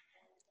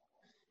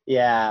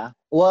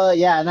well,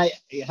 and I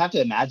have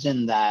to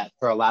imagine that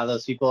for a lot of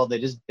those people, they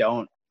just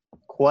don't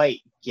quite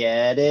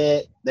get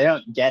it. They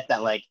don't get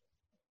that, like,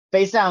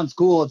 Face Down's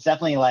cool. It's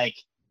definitely like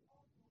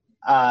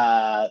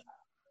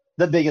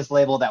the biggest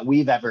label that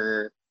we've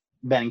ever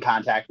been in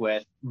contact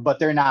with, but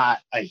they're not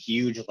a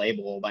huge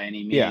label by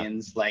any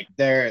means. Like,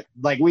 they're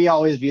like, we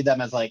always view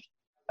them as like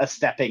a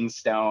stepping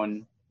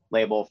stone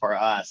label for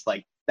us.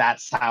 Like,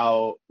 that's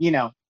how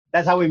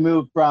we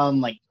move from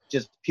like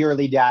just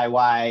purely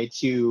DIY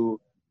to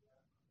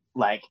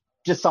like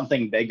just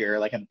something bigger,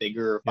 like a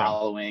bigger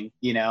following.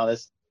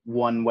 That's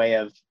one way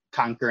of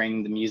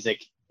conquering the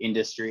music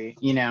industry.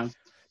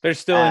 They're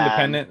still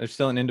independent. They're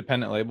still an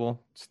independent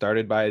label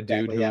started by a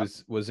dude who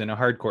was in a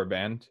hardcore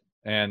band.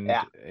 And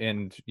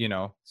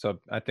so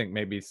I think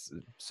maybe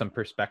some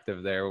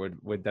perspective there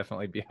would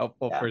definitely be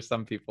helpful for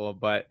some people,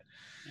 but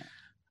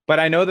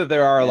I know that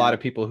there are a lot of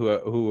people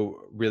who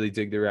really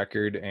dig the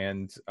record,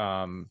 and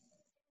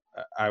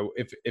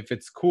if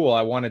it's cool,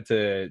 I wanted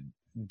to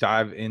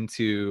dive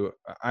into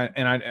I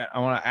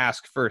want to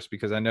ask first,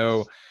 because I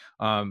know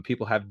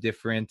people have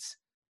different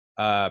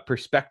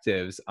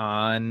perspectives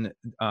on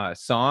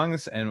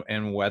songs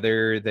and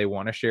whether they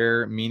want to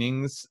share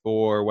meanings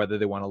or whether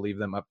they want to leave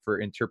them up for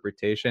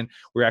interpretation.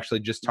 We're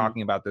actually just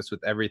talking about this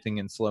with Everything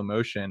in Slow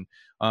Motion.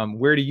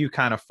 Where do you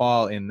kind of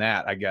fall in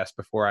that, I guess,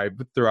 before I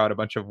throw out a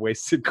bunch of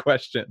wasted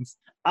questions?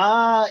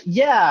 I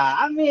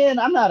mean,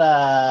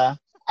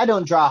 I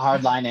don't draw a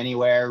hard line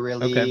anywhere,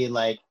 really. Okay.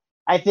 Like,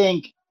 I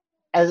think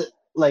I'm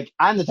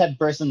the type of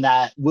person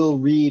that will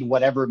read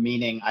whatever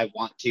meaning I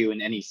want to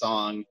in any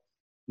song,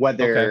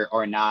 whether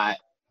or not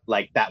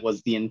like that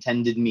was the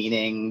intended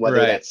meaning, whether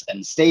that's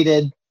been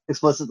stated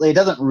explicitly. It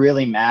doesn't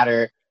really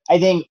matter. I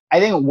think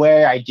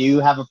where I do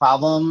have a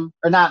problem,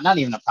 or not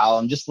even a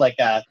problem, just like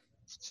a,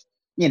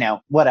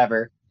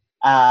 whatever,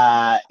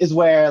 is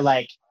where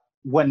like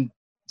when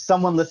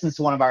someone listens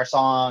to one of our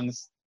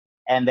songs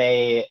and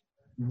they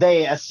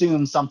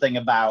assume something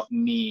about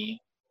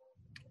me,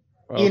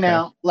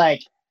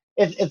 like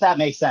if that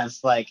makes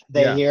sense. Like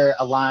they hear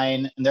a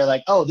line and they're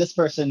like, oh, this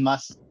person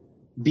must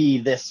be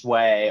this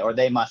way, or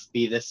they must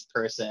be this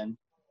person.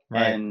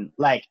 And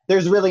like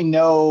there's really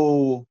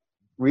no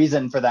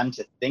reason for them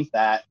to think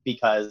that,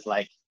 because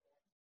like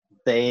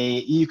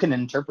you can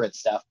interpret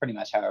stuff pretty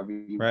much however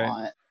you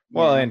want.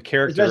 Well, and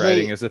character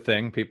writing is a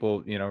thing.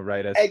 People,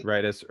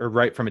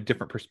 write from a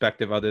different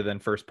perspective other than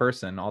first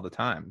person all the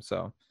time.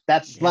 So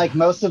that's like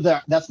most of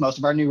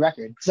our new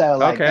record. So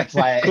like that's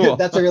why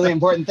that's a really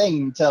important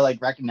thing to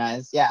like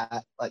recognize.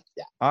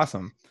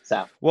 Awesome.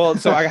 So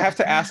I have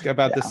to ask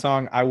about the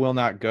song "I Will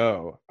Not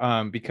Go,"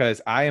 because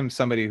I am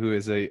somebody who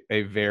is a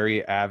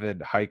very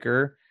avid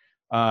hiker,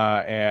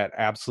 and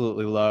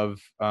absolutely love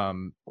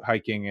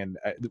hiking, and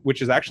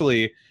which is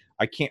actually,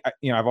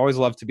 I've always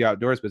loved to be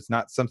outdoors, but it's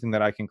not something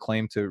that I can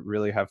claim to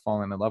really have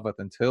fallen in love with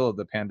until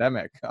the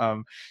pandemic.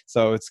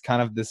 So it's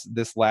kind of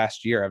this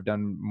last year I've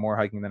done more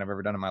hiking than I've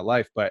ever done in my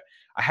life. But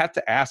I have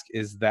to ask,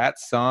 is that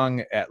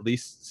song at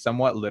least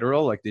somewhat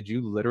literal? Like, did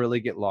you literally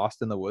get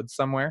lost in the woods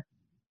somewhere?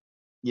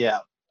 Yeah.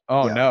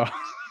 Oh no.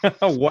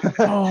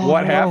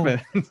 What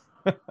happened?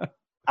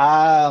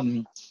 I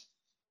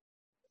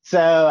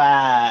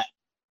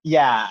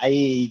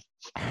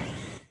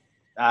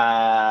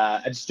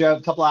just drove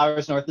a couple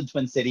hours north of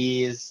Twin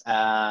Cities.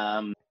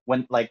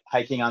 Went like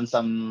hiking on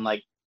some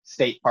like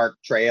state park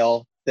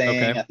trail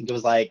thing. I think it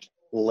was like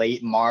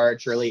late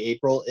March, early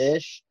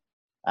April-ish.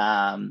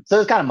 So it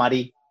was kind of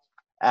muddy.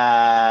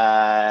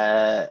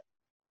 I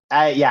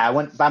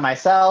went by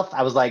myself.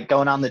 I was like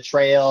going on the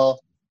trail.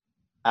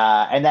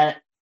 And then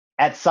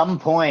at some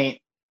point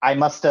I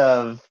must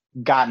have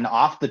gotten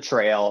off the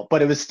trail,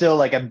 but it was still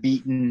like a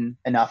beaten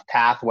enough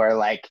path where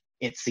like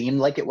it seemed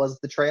like it was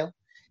the trail.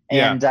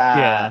 And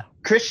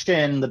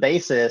Christian, the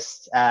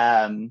bassist,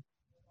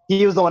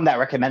 he was the one that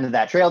recommended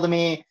that trail to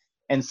me.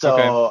 And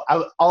so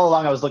all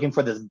along I was looking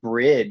for this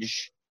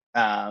bridge,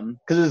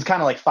 because it was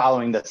kind of like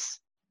following this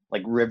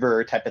like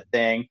river type of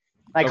thing.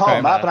 And I called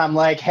him up and I'm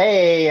like,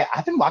 hey,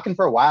 I've been walking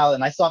for a while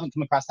and I still haven't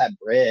come across that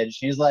bridge.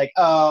 And he's like,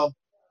 oh,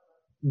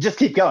 just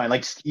keep going.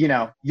 Like,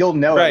 you'll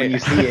know it when you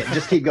see it.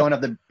 Just keep going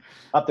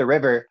up the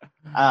river.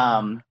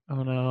 Oh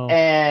no.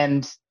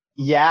 And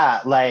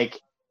like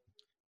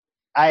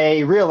I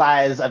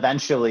realize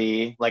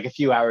eventually, like a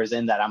few hours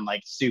in, that I'm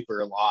like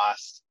super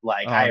lost.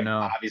 Like I've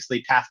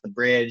obviously passed the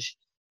bridge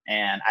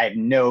and I have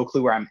no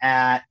clue where I'm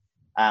at.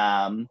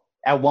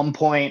 At one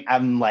point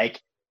I'm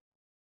like,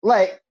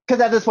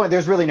 because at this point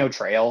there's really no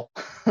trail.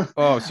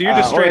 Oh, so you're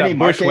just straight up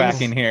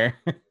bushwhacking here.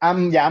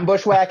 I'm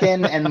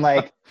bushwhacking, and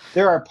like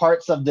there are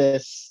parts of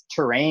this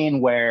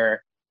terrain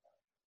where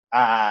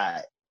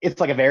it's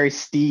like a very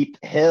steep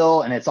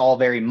hill and it's all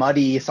very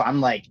muddy. So I'm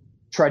like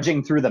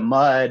trudging through the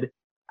mud.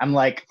 I'm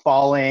like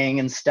falling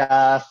and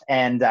stuff,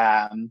 and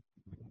I've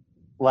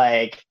run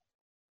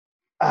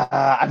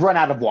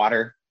out of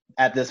water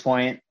at this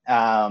point.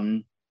 At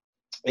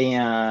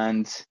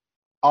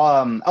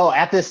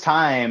this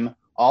time,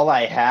 all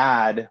I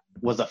had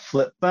was a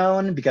flip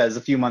phone, because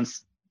a few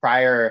months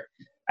prior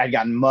I'd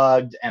gotten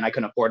mugged and I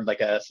couldn't afford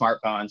like a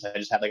smartphone, so I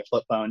just had like a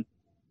flip phone.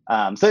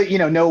 So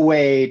no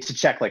way to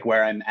check like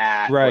where I'm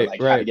at, or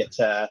like how to get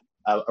to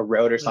a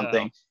road or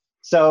something. Yeah.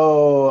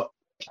 So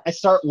I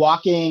start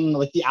walking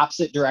like the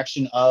opposite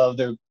direction of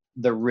the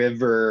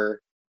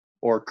river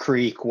or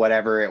creek,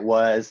 whatever it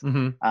was.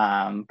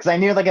 Because I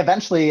knew like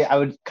eventually I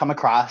would come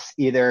across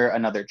either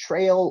another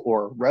trail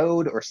or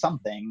road or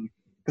something,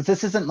 because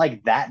this isn't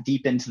like that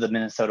deep into the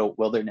Minnesota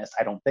wilderness,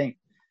 I don't think.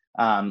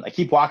 I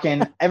keep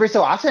walking. Every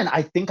so often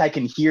I think I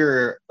can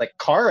hear like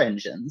car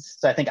engines,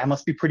 so I think I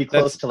must be pretty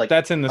close to like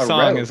that's in the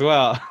song road as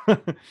well.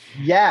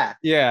 yeah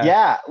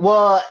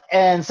well,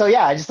 and so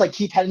I just like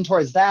keep heading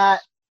towards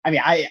that. I mean,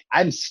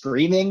 I'm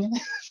screaming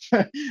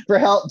for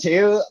help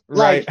too.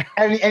 Like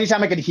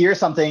anytime I could hear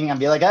something, I'd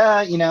be like,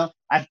 I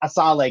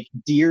saw like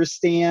deer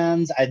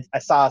stands. I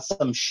saw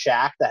some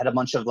shack that had a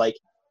bunch of like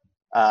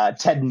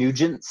Ted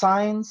Nugent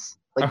signs,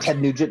 like Ted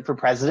Nugent for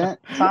president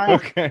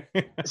signs.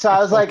 So I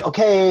was like,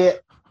 okay,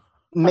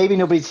 maybe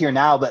nobody's here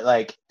now, but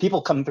like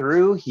people come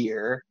through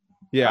here.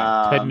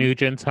 Ted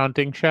Nugent's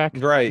hunting shack.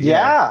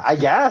 Yeah, I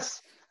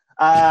guess.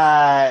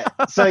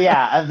 So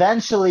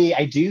eventually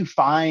I do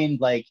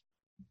find like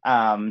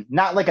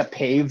not like a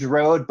paved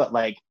road, but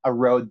like a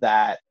road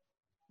that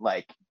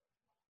like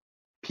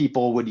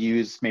people would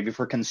use maybe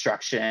for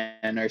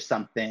construction or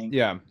something.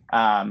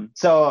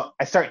 So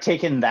I start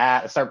taking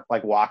that, I start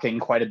like walking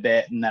quite a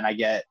bit, and then I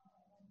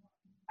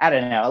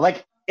don't know,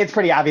 like it's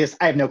pretty obvious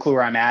I have no clue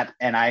where I'm at,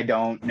 and I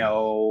don't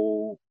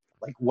know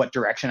like what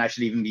direction I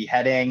should even be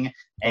heading.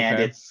 And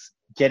it's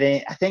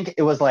getting, I think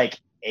it was like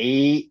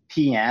 8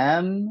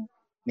 p.m,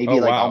 maybe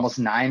almost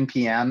 9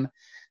 p.m.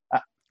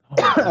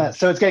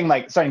 So it's getting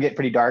like starting to get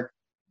pretty dark,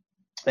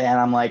 and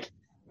I'm like,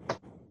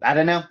 I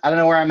don't know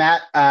where I'm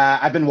at.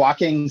 I've been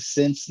walking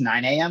since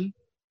 9 a.m.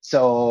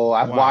 So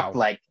I've walked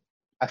like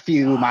a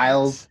few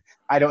miles.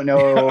 I don't know.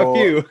 A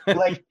few.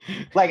 like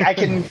I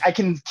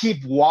can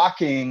keep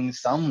walking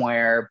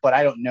somewhere, but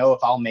I don't know if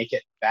I'll make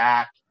it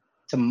back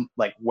to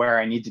like where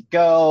I need to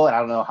go, and I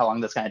don't know how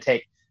long that's going to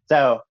take.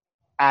 So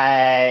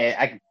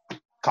I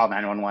called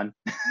 911.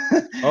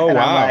 And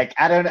I'm like,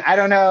 I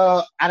don't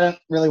know. I don't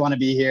really want to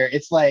be here.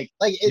 It's like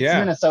it's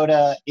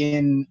Minnesota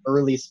in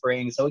early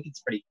spring, so it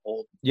gets pretty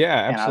cold. Yeah,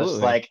 absolutely. And I was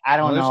like, I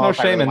don't know if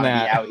I really want to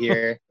be out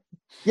here.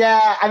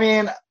 Yeah, I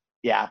mean,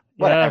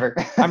 whatever.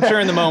 I'm sure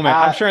in the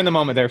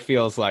moment, there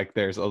feels like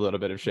there's a little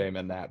bit of shame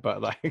in that,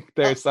 but like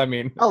there's, I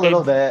mean, a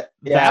little bit.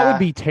 Yeah. That would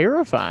be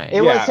terrifying.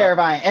 It was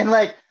terrifying. And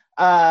like,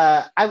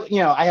 I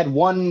had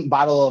one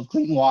bottle of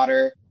clean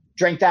water,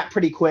 drank that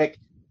pretty quick,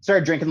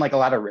 started drinking like a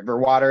lot of river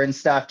water and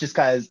stuff, just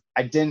because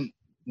I didn't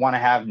want to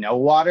have no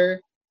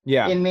water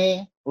in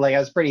me. Like I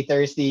was pretty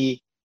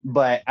thirsty,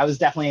 but I was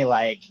definitely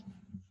like,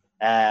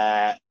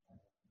 I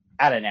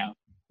don't know,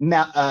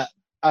 not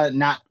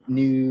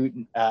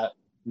new,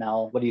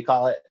 Mel, what do you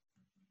call it?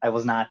 I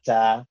was not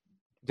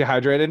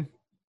dehydrated.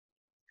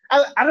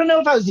 I don't know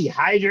if I was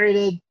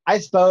dehydrated. I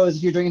suppose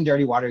if you're drinking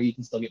dirty water, you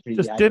can still get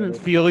pretty dehydrated. Didn't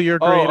feel your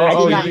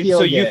great.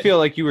 You feel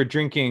like you were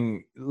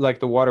drinking, like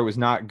the water was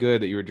not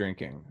good that you were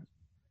drinking.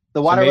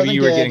 The water maybe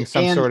you were good, getting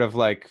some sort of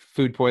like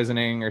food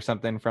poisoning or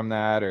something from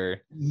that,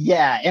 or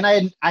and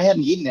I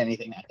hadn't eaten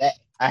anything that day.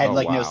 I had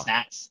no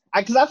snacks,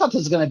 because I thought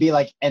this was going to be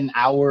like an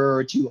hour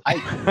or two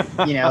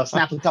hike,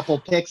 snap a couple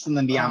pics and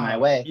then be on my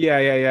way. But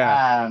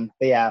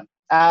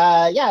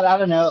I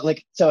don't know.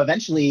 Like, so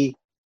eventually,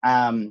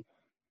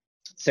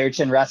 search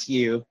and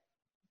rescue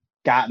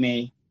got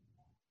me.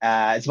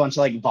 It's a bunch of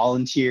like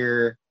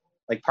volunteer,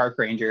 like park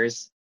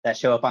rangers that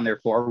show up on their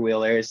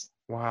 4-wheelers.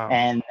 Wow.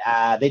 And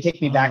they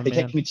take me back. They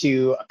take me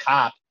to a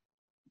cop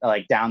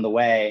like down the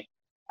way.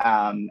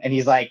 And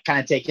he's like kind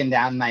of taking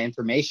down my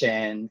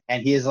information,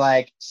 and he's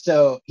like,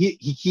 so he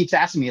keeps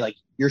asking me like,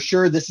 you're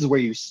sure this is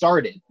where you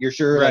started? You're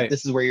sure like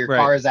this is where your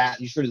car is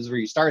at? You sure this is where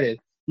you started?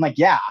 I'm like,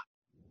 yeah.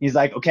 He's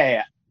like, okay,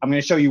 I'm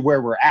going to show you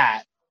where we're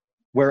at,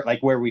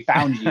 where we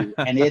found you.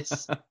 And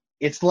it's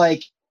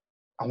like,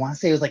 I want to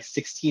say it was like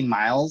 16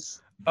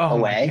 miles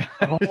away.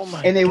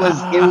 And it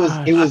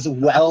was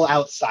well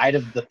outside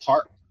of the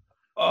park.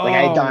 Like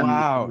I had done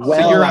well.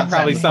 So you're on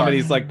probably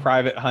somebody's like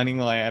private hunting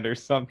land or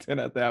something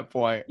at that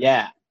point.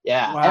 Yeah.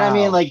 Wow. And I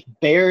mean, like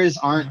bears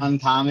aren't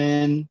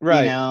uncommon,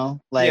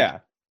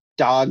 like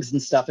dogs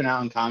and stuff are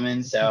not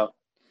uncommon. So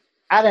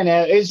I don't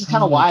know. It was just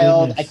kind Oh of my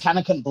wild. I goodness. kind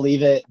of couldn't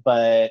believe it,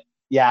 but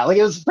yeah, like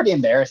it was pretty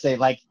embarrassing.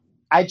 Like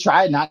I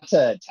tried not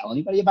to tell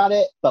anybody about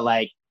it, but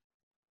like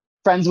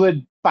friends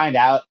would find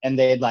out and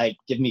they'd like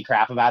give me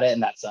crap about it,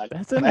 and that sucked.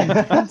 That's an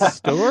intense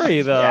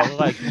story, though. Yeah.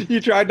 Like, You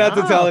tried not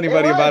to tell wow.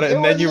 anybody about it, It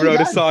and then was you wrote a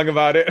intense. song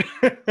about it.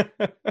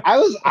 I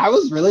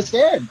was really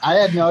scared. I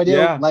had no idea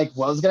Yeah. like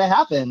what was gonna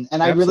happen,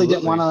 and I really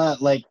didn't Absolutely. want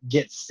to like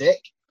get sick.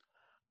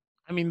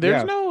 I mean,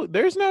 Yeah.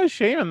 there's no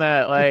shame in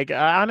that. Like,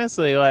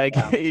 honestly, like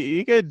Yeah.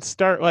 you could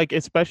start like,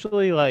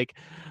 especially like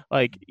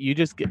you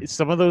just get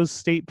some of those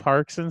state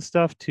parks and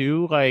stuff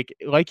too.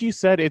 Like you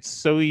said, it's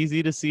so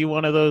easy to see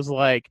one of those,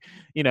 like,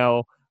 you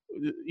know,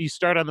 you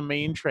start on the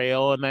main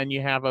trail and then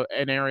you have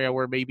an area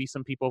where maybe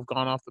some people have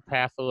gone off the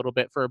path a little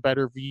bit for a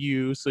better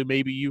view, so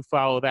maybe you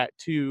follow that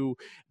too.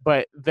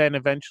 But then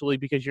eventually,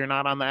 because you're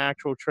not on the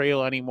actual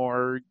trail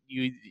anymore,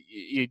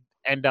 you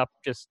end up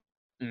just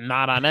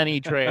not on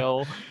any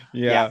trail.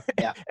 Yeah.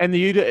 Yeah. Yeah. And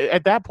you,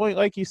 at that point,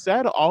 like you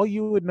said, all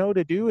you would know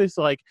to do is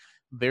like,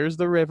 there's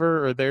the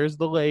river, or there's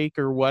the lake,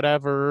 or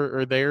whatever,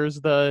 or there's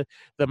the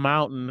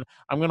mountain.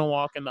 I'm going to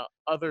walk in the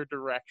other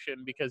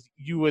direction, because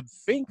you would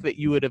think that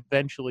you would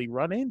eventually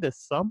run into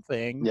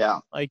something. Yeah.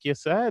 Like you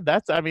said,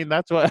 that's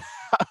what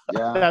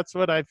Yeah. that's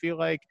what I feel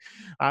like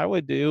I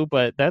would do.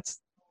 But that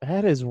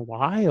is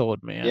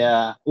wild, man.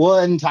 Yeah. Well,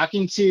 and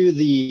talking to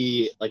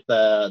the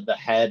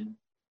head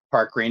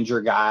park ranger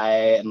guy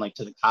and like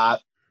to the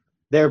cop,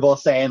 they're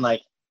both saying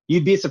like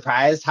you'd be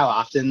surprised how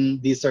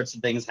often these sorts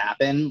of things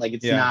happen. Like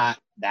it's Yeah. not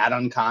that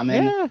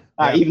uncommon, Yeah.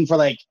 Yeah. even for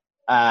like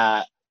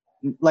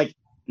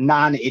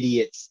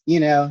non-idiots. You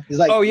know, it's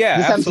like, Oh yeah,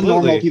 this happens to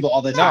absolutely. normal people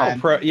all the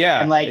time.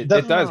 Yeah, And like it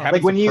the- does happen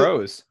like when to you-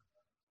 pros.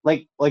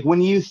 like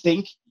when you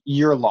think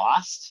you're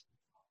lost,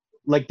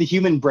 like the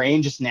human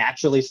brain just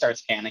naturally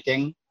starts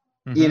panicking.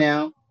 You Mhm.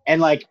 know, and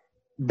like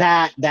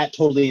that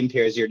totally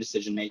impairs your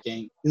decision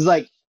making. It's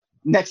like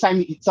next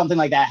time something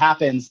like that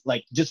happens,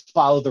 like just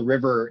follow the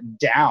river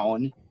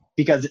down,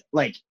 because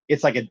like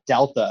it's like a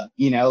delta,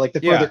 you know, like the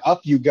Yeah. further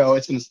up you go,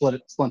 it's going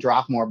to splinter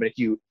off more, but if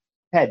you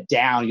head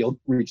down, you'll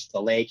reach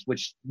the lake,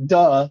 which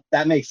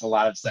that makes a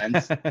lot of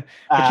sense. But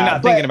you're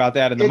not thinking about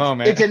that in the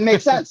moment. It didn't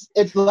make sense.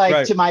 It's like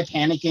Right. to my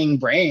panicking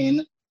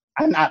brain,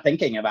 I'm not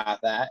thinking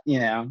about that, you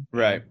know.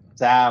 Right.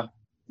 So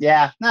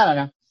yeah, I don't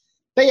know.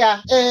 But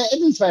yeah,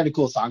 it inspired a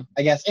cool song,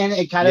 I guess. And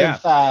it kind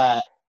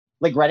of,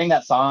 like writing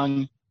that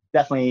song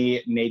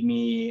definitely made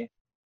me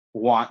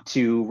want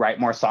to write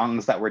more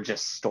songs that were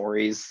just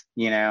stories,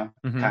 you know,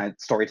 Mhm. kind of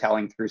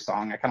storytelling through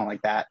song. I kind of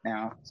like that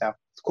now. So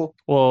it's cool.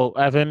 Well,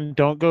 Evan,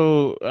 don't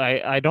go.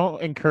 I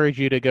don't encourage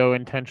you to go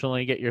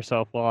intentionally get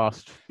yourself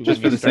lost. Just when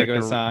for you the sake start of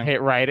a to song.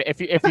 hit right. If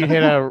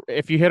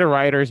you hit a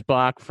writer's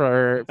block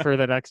for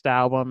the next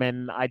album,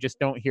 and I just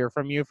don't hear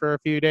from you for a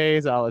few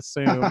days, I'll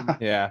assume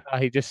Yeah.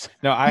 he just.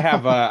 No, I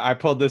have. I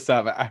pulled this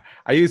up.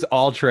 I use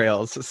all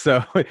trails,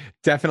 so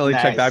definitely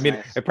check that. I mean,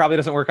 Nice. it probably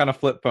doesn't work on a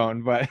flip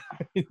phone, but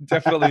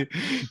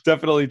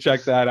definitely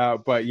check that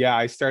out. But yeah,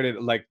 I started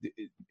like,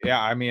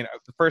 yeah. I mean,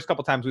 the first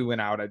couple times we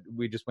went out,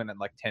 we just went in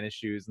like tennis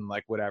shoes and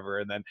like whatever,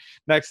 and then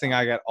next thing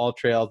I got all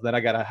trails. Then I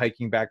got a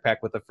hiking backpack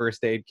with a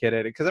first aid kit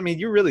in it, because I mean,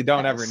 you really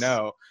don't ever Nice.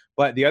 know.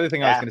 But the other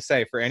thing I was Yeah. going to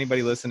say, for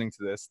anybody listening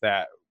to this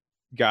that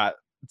got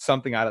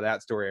something out of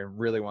that story and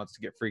really wants to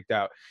get freaked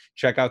out,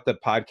 check out the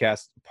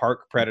podcast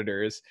Park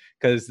Predators,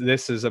 because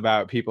this is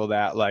about people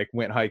that like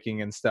went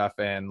hiking and stuff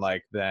and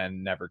like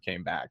then never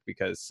came back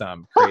because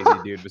some crazy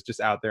dude was just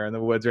out there in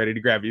the woods ready to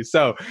grab you.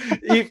 So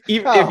if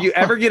you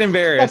ever get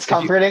embarrassed, That's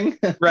comforting.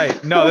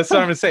 right? No, that's what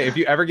I'm gonna say. If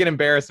you ever get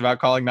embarrassed about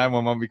calling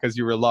 911 because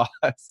you were lost,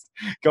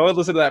 go and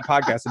listen to that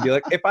podcast and be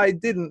like, if I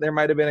didn't, there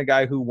might have been a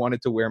guy who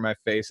wanted to wear my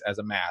face as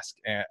a mask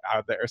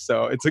out there.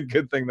 So it's a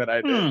good thing that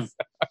I did.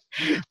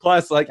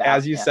 Plus, like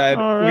as you said,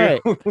 All right.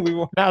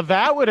 we Now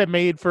that would have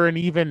made for an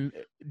even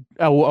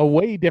a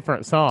way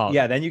different song.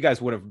 yeah, then you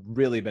guys would have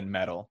really been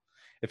metal.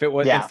 If it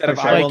was instead for of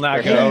sure. I will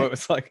Like, not go, it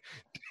was like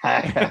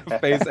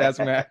face ass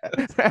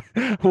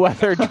mask.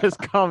 Weather just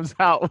comes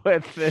out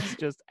with this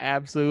just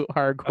absolute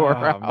hardcore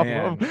Oh, album.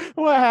 man.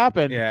 What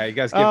happened? Yeah, you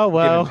guys Oh,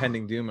 well. give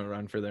Impending Doom a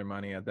run for their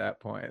money at that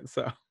point.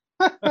 So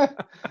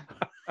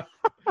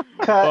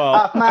Cut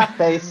off my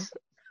face,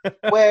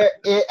 wear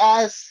it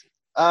as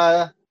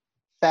a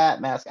fat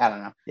mask. I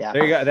don't know. Yeah.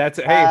 there you go. That's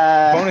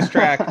hey, bonus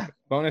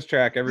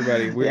track,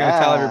 everybody. We're gonna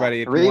tell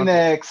everybody if you want,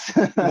 remix.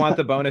 if you want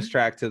the bonus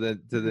track to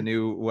the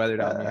new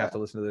Weathered album, you have to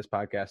listen to this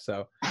podcast.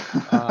 So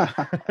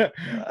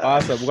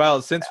awesome.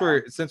 Well, since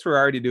we're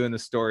already doing the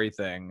story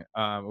thing,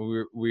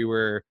 we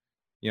were,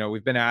 you know,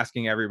 we've been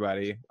asking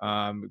everybody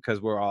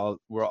because we're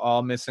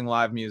all missing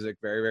live music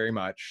very, very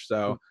much.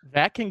 So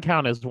That can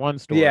count as one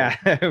story. yeah,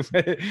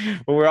 but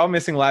we're all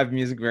missing live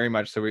music very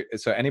much.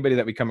 So anybody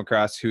that we come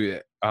across who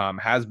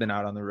has been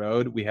out on the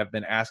road, we have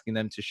been asking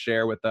them to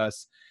share with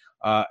us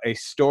a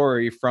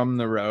story from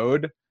the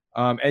road.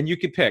 And you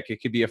could pick.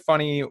 It could be a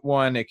funny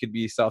one. It could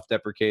be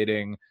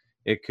self-deprecating.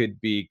 It could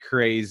be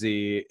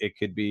crazy. It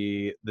could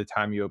be the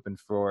time you opened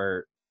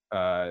for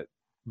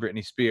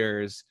Britney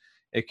Spears.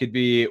 It could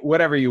be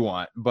whatever you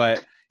want.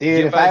 But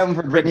Dude, if I went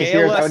for Britney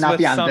Spears, I would not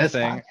be on this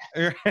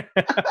podcast.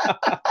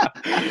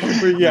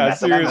 Yeah,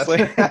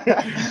 seriously.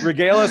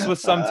 Regale us with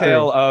some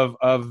tale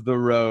of the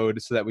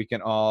road so that we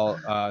can all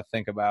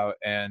think about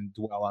and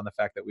dwell on the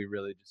fact that we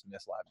really just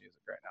miss live music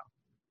right now.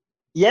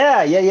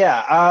 Yeah.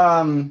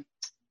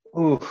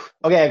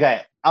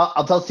 Okay.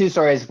 I'll tell 2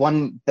 stories.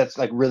 One that's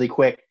like really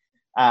quick.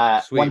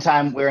 One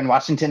time we were in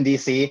Washington,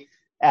 D.C.,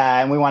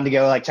 and we wanted to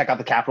go like check out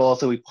the Capitol.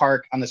 So we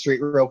park on the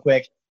street real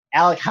quick.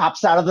 Alec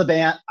hops out of the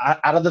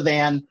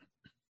van,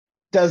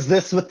 does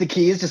this with the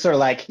keys, just sort of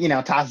like,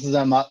 tosses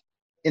them up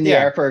in the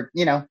air for,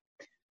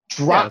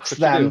 drops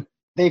them.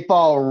 They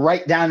fall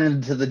right down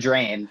into the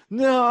drain.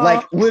 No.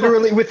 Like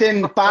literally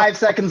within 5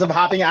 seconds of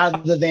hopping out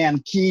of the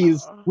van,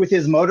 keys with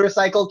his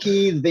motorcycle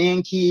keys,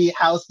 van key,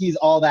 house keys,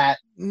 all that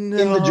in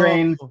the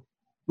drain.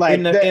 Like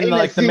in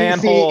the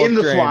manhole in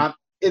the drain. swamp.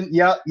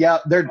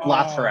 Yep. They're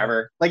lost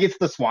forever. Like it's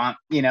the swamp.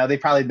 They've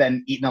probably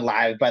been eaten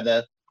alive by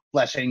the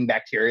flesh-eating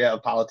bacteria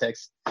of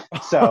politics.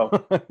 So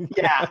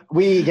yeah,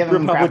 we give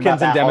them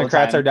Republicans and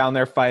Democrats are down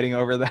there fighting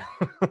over them.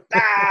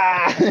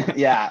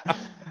 Yeah.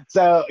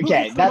 So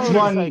okay, that's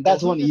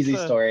one easy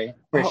story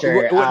for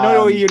sure.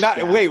 No, you're not.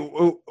 Yeah. Wait,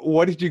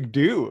 what did you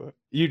do?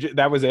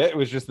 That was it? It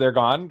was just they're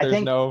gone.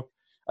 There's no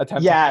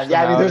attempt. Yeah.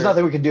 I mean, there's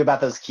nothing we could do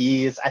about those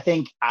keys. I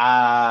think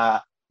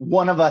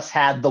one of us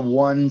had the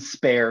one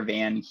spare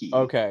van key.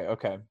 Okay.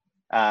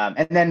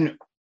 And then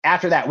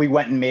after that, we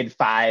went and made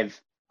 5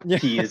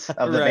 keys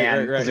of the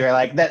van because we were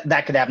like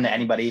that could happen to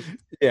anybody.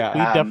 Yeah, we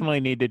definitely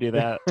need to do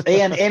that.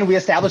 and we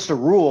established a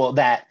rule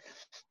that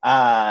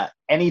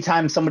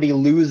anytime somebody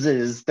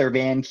loses their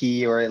van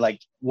key or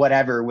like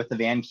whatever with the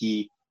van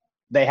key,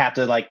 they have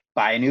to like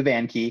buy a new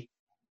van key,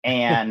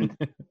 and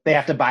they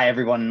have to buy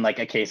everyone like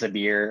a case of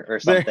beer or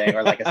something,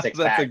 or like a 6-pack.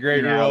 That's a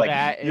great rule. Like,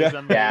 that is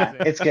amazing. Yeah,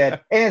 it's good,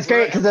 and it's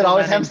great because it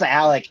always happens to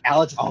Alec.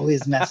 Alec's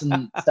always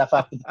messing stuff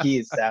up with the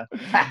keys. So,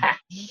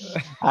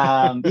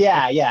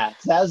 yeah.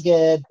 So that was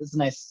good. This is a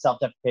nice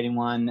self-deprecating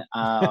one.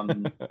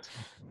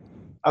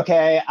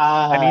 Okay.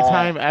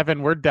 Anytime,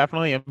 Evan, we're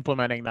definitely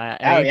implementing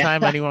that.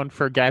 Anytime anyone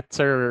forgets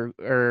or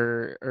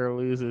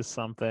loses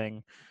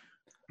something.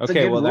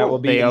 Okay, well that will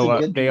be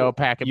they owe a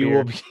pack of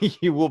beer.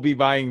 You will be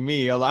buying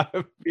me a lot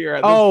of beer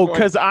at this point.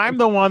 Because I'm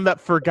the one that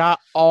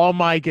forgot all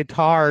my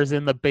guitars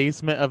in the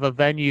basement of a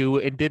venue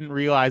and didn't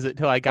realize it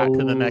till I got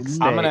to the next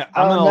day. I'm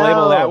gonna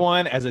label that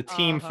one as a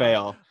team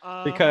fail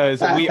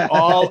because we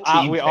all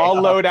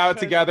load out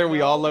together. We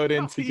all load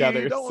in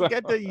together. You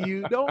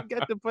don't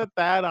get to put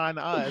that on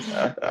us.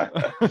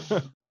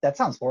 That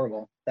sounds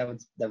horrible. That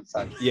would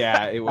suck.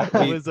 Yeah,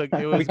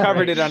 we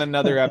covered it on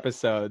another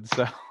episode.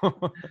 So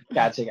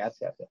gotcha.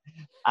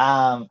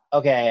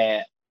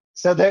 Okay,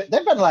 so there've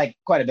been like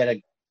quite a bit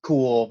of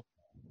cool,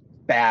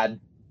 bad,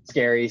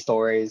 scary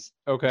stories.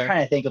 Okay, I'm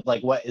trying to think of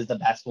like what is the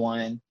best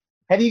one.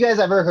 Have you guys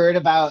ever heard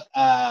about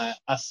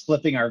us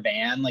flipping our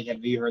van? Like,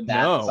 have you heard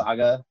that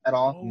saga at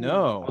all?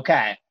 No.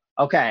 Okay.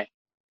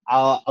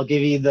 I'll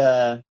give you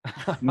the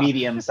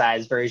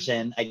medium-sized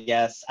version, I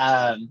guess.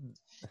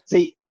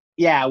 See.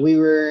 Yeah,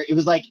 it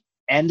was like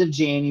end of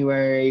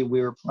January.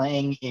 We were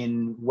playing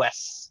in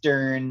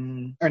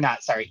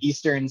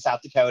eastern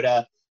South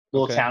Dakota,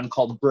 little town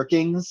called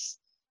Brookings.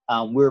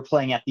 We were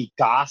playing at the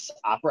Goss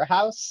Opera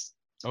House.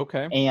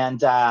 Okay.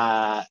 And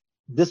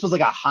this was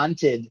like a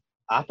haunted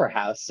opera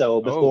house. So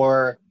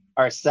before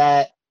our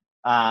set,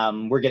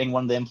 we're getting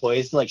one of the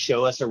employees to like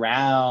show us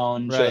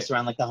around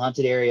like the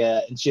haunted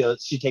area. And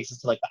she takes us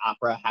to like the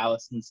opera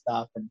house and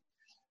stuff, and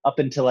up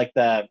into like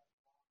the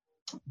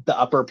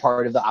upper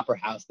part of the opera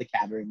house, the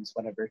caverns,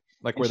 whatever.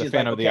 Like where the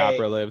Phantom of the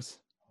Opera lives.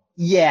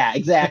 Yeah,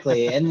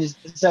 exactly. And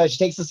so she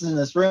takes us in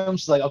this room.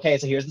 She's like, okay,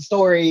 so here's the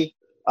story.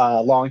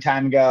 A long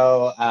time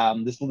ago,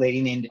 this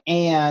lady named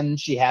Anne,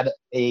 she had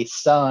a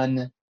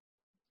son,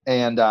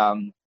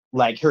 and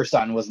like her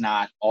son was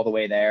not all the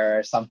way there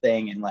or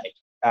something, and like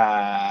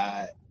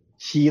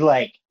he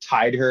like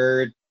tied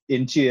her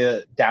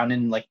down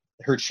in like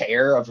her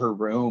chair of her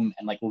room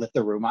and like lit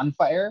the room on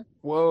fire.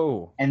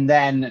 Whoa. And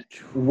then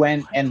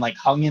went and like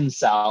hung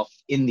himself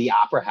in the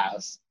opera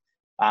house.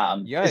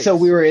 So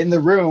we were in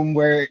the room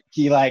where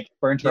he like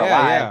burned her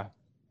alive.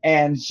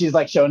 And she's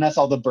like showing us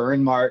all the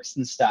burn marks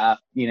and stuff,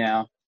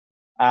 and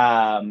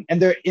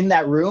they're in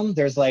that room,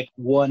 there's like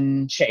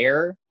one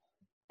chair,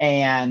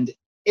 and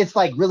it's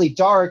like really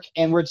dark,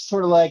 and we're just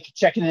sort of like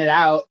checking it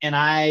out, and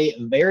I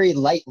very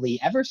lightly,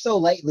 ever so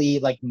lightly,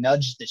 like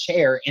nudged the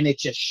chair, and it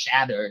just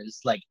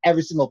shatters. Like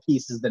every single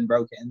piece has been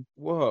broken.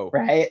 Whoa.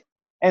 Right?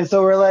 And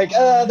so we're like,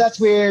 oh, that's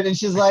weird. And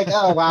she's like,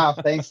 oh, wow,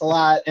 thanks a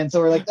lot. And so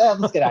we're like, oh,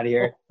 let's get out of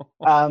here.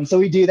 So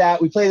we do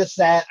that. We play the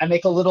set. I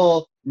make a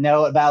little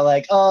note about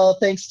like, oh,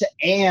 thanks to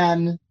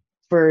Anne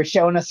for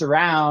showing us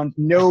around.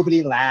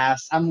 Nobody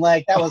laughs. I'm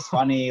like, that was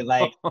funny.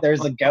 Like,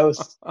 there's a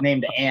ghost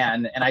named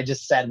Anne, and I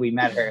just said we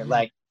met her.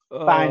 Like,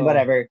 fine,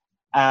 whatever.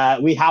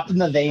 We hop in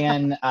the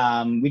van.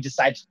 We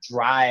decide to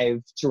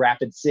drive to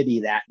Rapid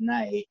City that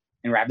night,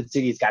 and Rapid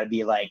City's got to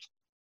be like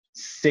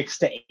 6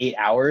 to 8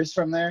 hours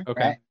from there.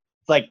 Okay. Right?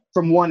 It's like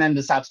from one end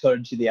of South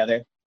Dakota to the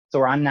other. So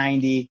we're on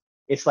 90.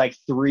 It's like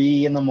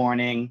 3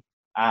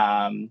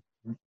 a.m.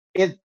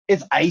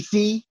 It's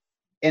icy,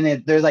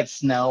 and there's like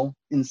snow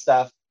and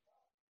stuff.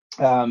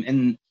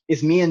 And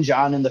it's me and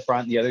John in the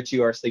front. The other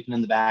two are sleeping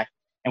in the back,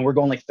 and we're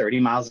going like 30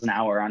 miles an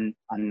hour on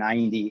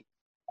 90.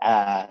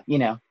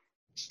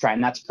 Just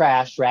trying not to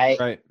crash, right?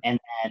 Right. And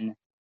then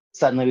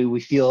suddenly we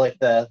feel like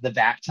the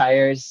back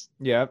tires.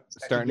 Yep.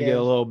 Starting to get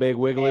a little big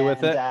wiggly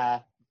with it.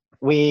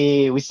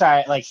 We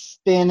start like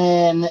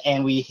spinning,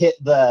 and we hit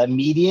the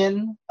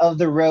median of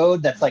the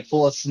road that's like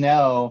full of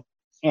snow,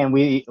 and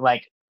we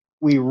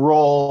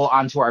roll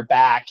onto our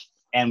back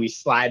and we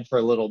slide for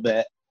a little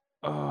bit.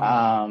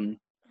 Now,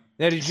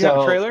 did you have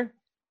a trailer?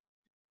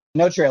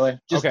 No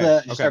trailer, just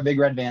our big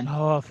red van.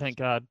 Oh, thank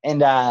God.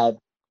 And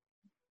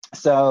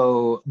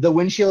so the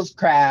windshield's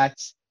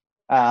cracked.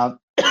 We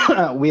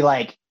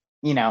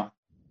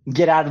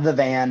get out of the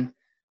van.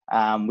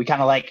 We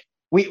kind of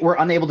we're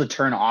unable to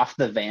turn off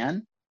the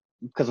van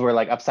because we're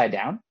like upside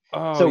down.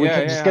 So we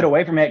can just get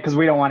away from it because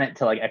we don't want it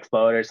to like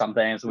explode or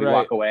something. So we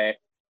walk away.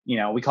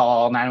 We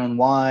call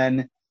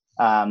 911.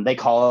 They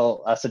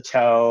call us a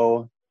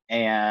tow,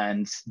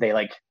 and they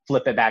like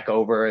flip it back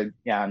over.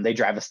 They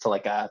drive us to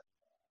like a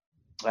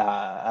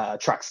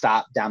truck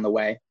stop down the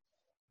way.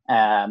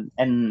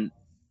 And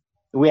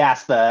we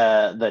asked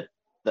the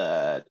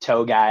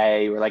tow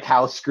guy, we're like,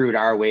 how screwed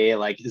are we?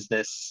 Like, is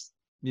this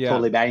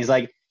totally bad? He's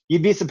like,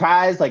 you'd be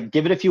surprised. Like,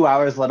 give it a few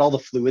hours, let all the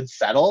fluids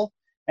settle,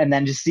 and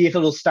then just see if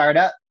it'll start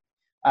up.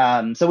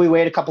 So we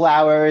wait a couple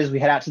hours. We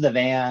head out to the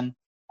van.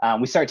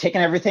 We start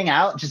taking everything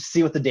out just to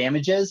see what the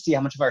damage is, see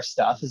how much of our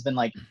stuff has been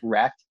like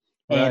wrecked.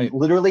 Right. And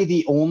literally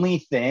the only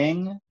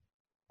thing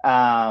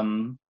that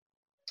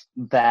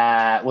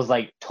was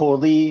like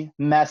totally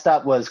messed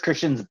up was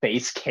Christian's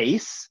bass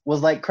case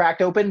was like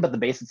cracked open, but the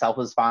bass itself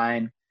was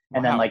fine.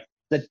 And then like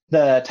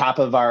the top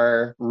of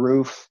our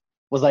roof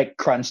was like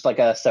crunched like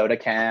a soda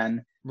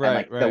can. Right. And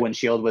like the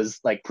windshield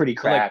was like pretty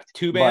cracked. Like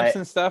tube amps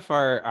and stuff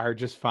are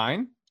just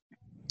fine.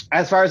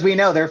 As far as we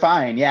know, they're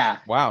fine. Yeah.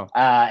 Wow.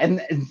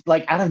 And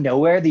like out of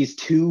nowhere, these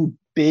two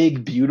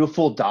big,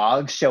 beautiful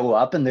dogs show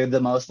up, and they're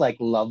the most like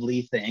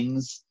lovely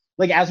things.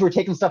 Like as we're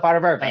taking stuff out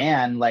of our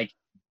van, like,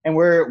 and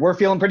we're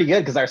feeling pretty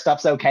good because our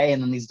stuff's okay.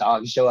 And then these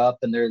dogs show up,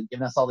 and they're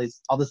giving us all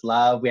this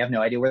love. We have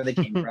no idea where they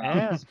came from.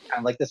 It's kind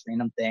of like this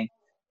random thing.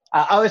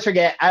 I always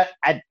forget.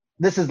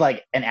 This is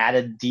like an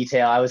added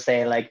detail. I would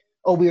say like,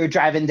 oh, we were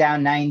driving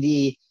down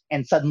 90,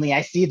 and suddenly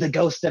I see the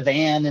ghost of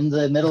van in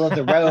the middle of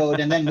the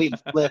road, and then we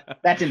flip.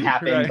 That didn't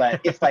happen, right.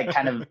 But it's like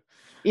kind of,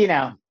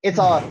 it's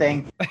all a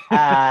thing.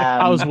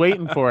 I was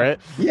waiting for it.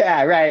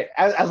 Yeah, right.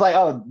 I was like,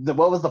 oh,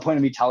 what was the point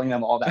of me telling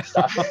them all that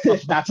stuff?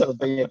 Not to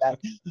bring it back.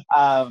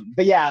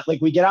 But yeah, like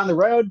we get on the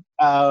road,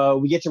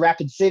 we get to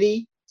Rapid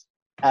City,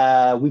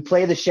 we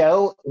play the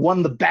show, one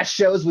of the best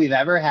shows we've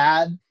ever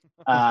had.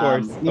 Of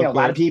course. A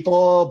lot of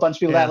people, a bunch of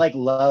people that like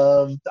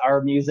loved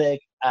our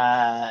music,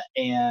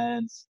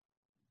 and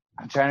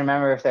I'm trying to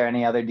remember if there are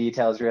any other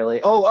details really.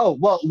 Oh,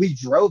 well, we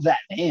drove that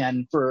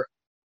van for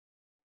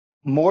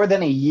more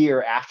than a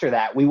year after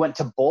that. We went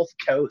to both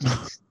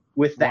coasts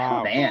with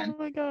that van.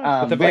 Oh my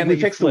God. The van we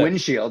fixed the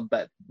windshield,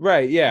 but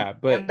right, yeah,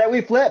 but that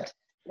we flipped.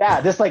 Yeah,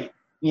 this like,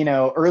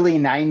 early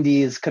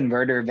 90s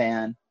converter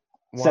van.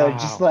 Wow. So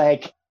just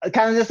like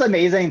kind of this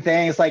amazing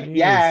thing. It's like,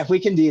 if we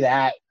can do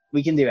that,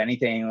 we can do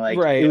anything. Like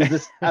It was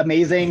this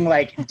amazing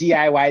like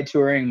DIY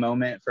touring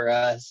moment for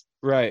us.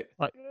 Right.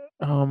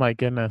 Oh my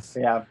goodness.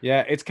 Yeah.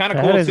 Yeah, it's kind of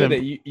cool too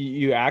that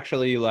you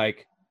actually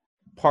like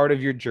part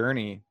of your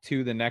journey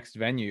to the next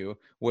venue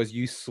was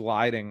you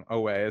sliding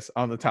away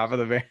on the top of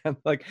the van.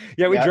 Like,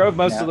 we drove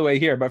most of the way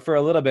here, but for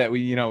a little bit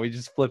we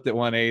just flipped at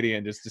 180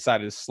 and just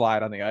decided to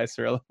slide on the ice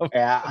for a little bit.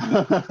 Yeah.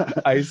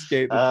 Ice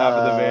skate the top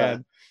of the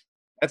van.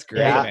 That's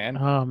great, man.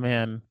 Oh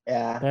man.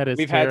 Yeah. That is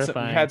we've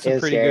terrifying. had some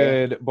pretty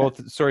good,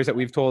 both stories that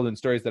we've told and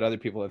stories that other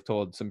people have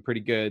told, some pretty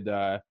good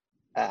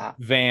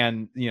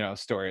van,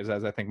 stories,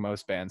 as I think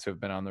most bands who have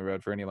been on the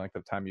road for any length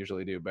of time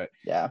usually do. But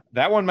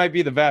that one might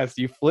be the best.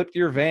 You flipped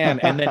your van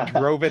and then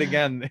drove it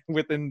again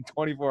within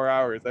 24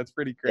 hours. That's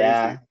pretty crazy.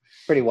 Yeah.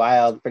 Pretty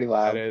wild.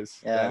 That is.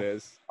 Yeah. That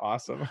is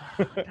awesome.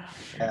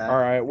 Yeah. All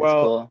right.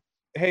 Well, cool.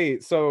 Hey,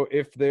 so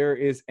if there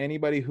is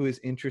anybody who is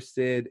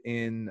interested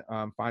in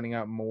finding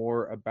out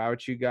more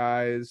about you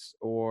guys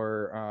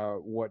or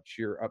what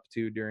you're up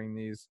to during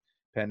these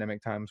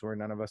pandemic times where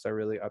none of us are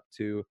really up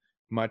to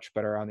much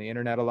but are on the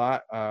internet a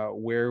lot,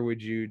 where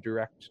would you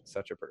direct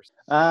such a person?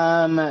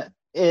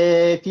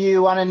 If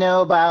you want to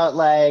know about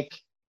like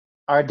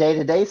our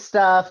day-to-day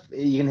stuff,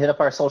 you can hit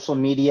up our social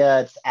media.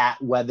 It's at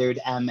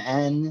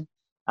weatheredmn.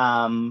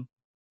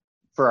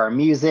 For our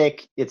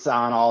music, it's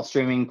on all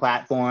streaming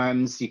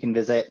platforms. You can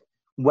visit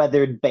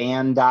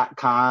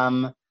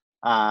weatheredband.com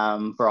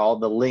for all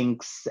the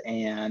links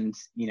and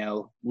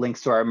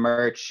links to our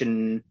merch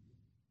and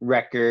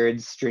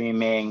records,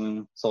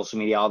 streaming, social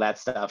media, all that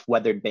stuff.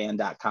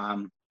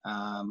 Weatheredband.com.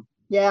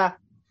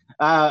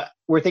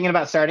 We're thinking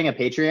about starting a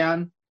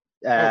Patreon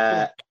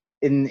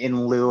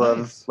in lieu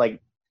of like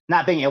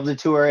not being able to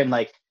tour, and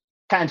like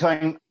kind of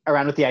toying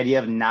around with the idea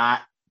of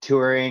not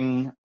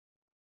touring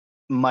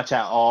much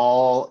at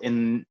all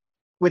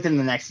within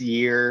the next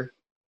year,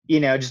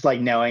 just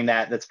like knowing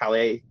that that's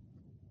probably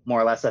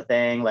more or less a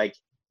thing. Like,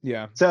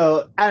 Yeah.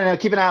 So I don't know,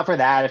 keep an eye out for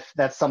that if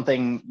that's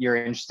something you're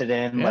interested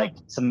in, Yeah. like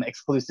some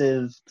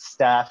exclusive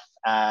stuff.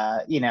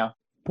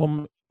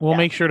 We'll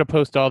make sure to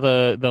post all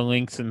the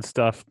links and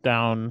stuff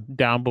down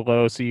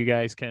below, so you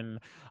guys can,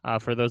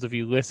 for those of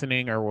you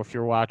listening, or if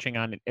you're watching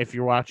on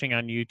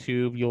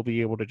YouTube, you'll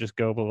be able to just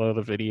go below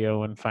the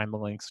video and find the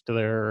links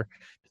to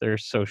their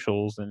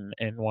socials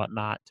and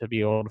whatnot to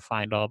be able to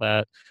find all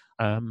that.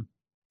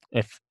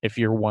 If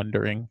you're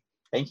wondering.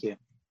 Thank you.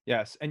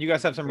 Yes, and you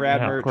guys have some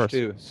rad merch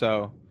too,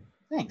 so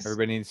thanks.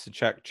 Everybody needs to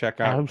check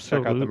out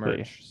the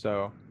merch.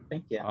 So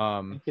thank you.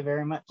 Thank you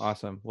very much.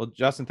 Awesome. Well,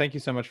 Justin, thank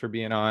you so much for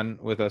being on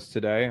with us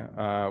today.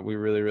 We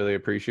really, really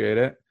appreciate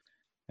it.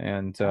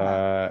 And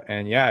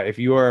yeah, if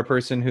you are a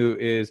person who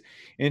is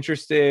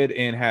interested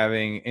in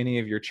having any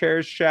of your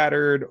chairs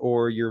shattered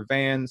or your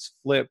vans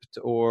flipped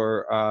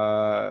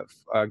or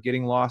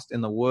getting lost in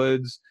the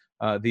woods,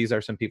 these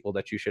are some people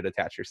that you should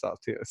attach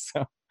yourself to.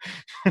 So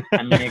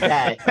I'm your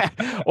guy.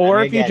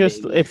 Or if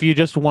you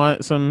just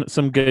want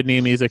some good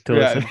new music to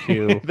listen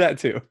to. That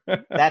too.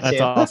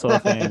 That's also a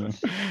thing.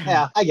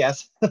 Yeah, I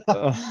guess.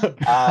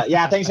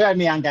 Yeah, thanks for having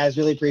me on, guys.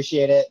 Really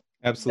appreciate it.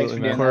 Absolutely,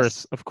 man.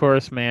 Of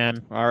course,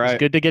 man. All right. It's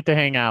good to get to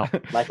hang out.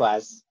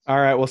 Likewise. All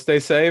right. Well, stay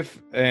safe,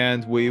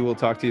 and we will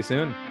talk to you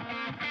soon.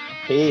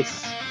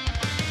 Peace.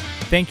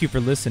 Thank you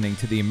for listening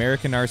to the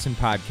American Arson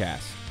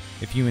Podcast.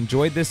 If you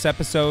enjoyed this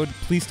episode,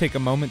 please take a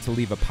moment to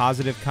leave a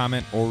positive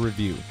comment or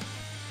review.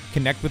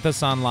 Connect with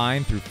us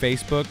online through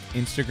Facebook,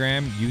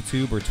 Instagram,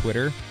 YouTube, or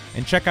Twitter,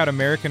 and check out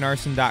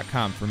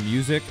AmericanArson.com for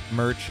music,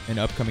 merch, and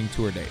upcoming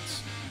tour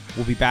dates.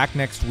 We'll be back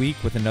next week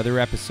with another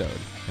episode.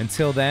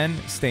 Until then,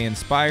 stay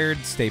inspired,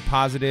 stay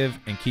positive,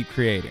 and keep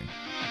creating.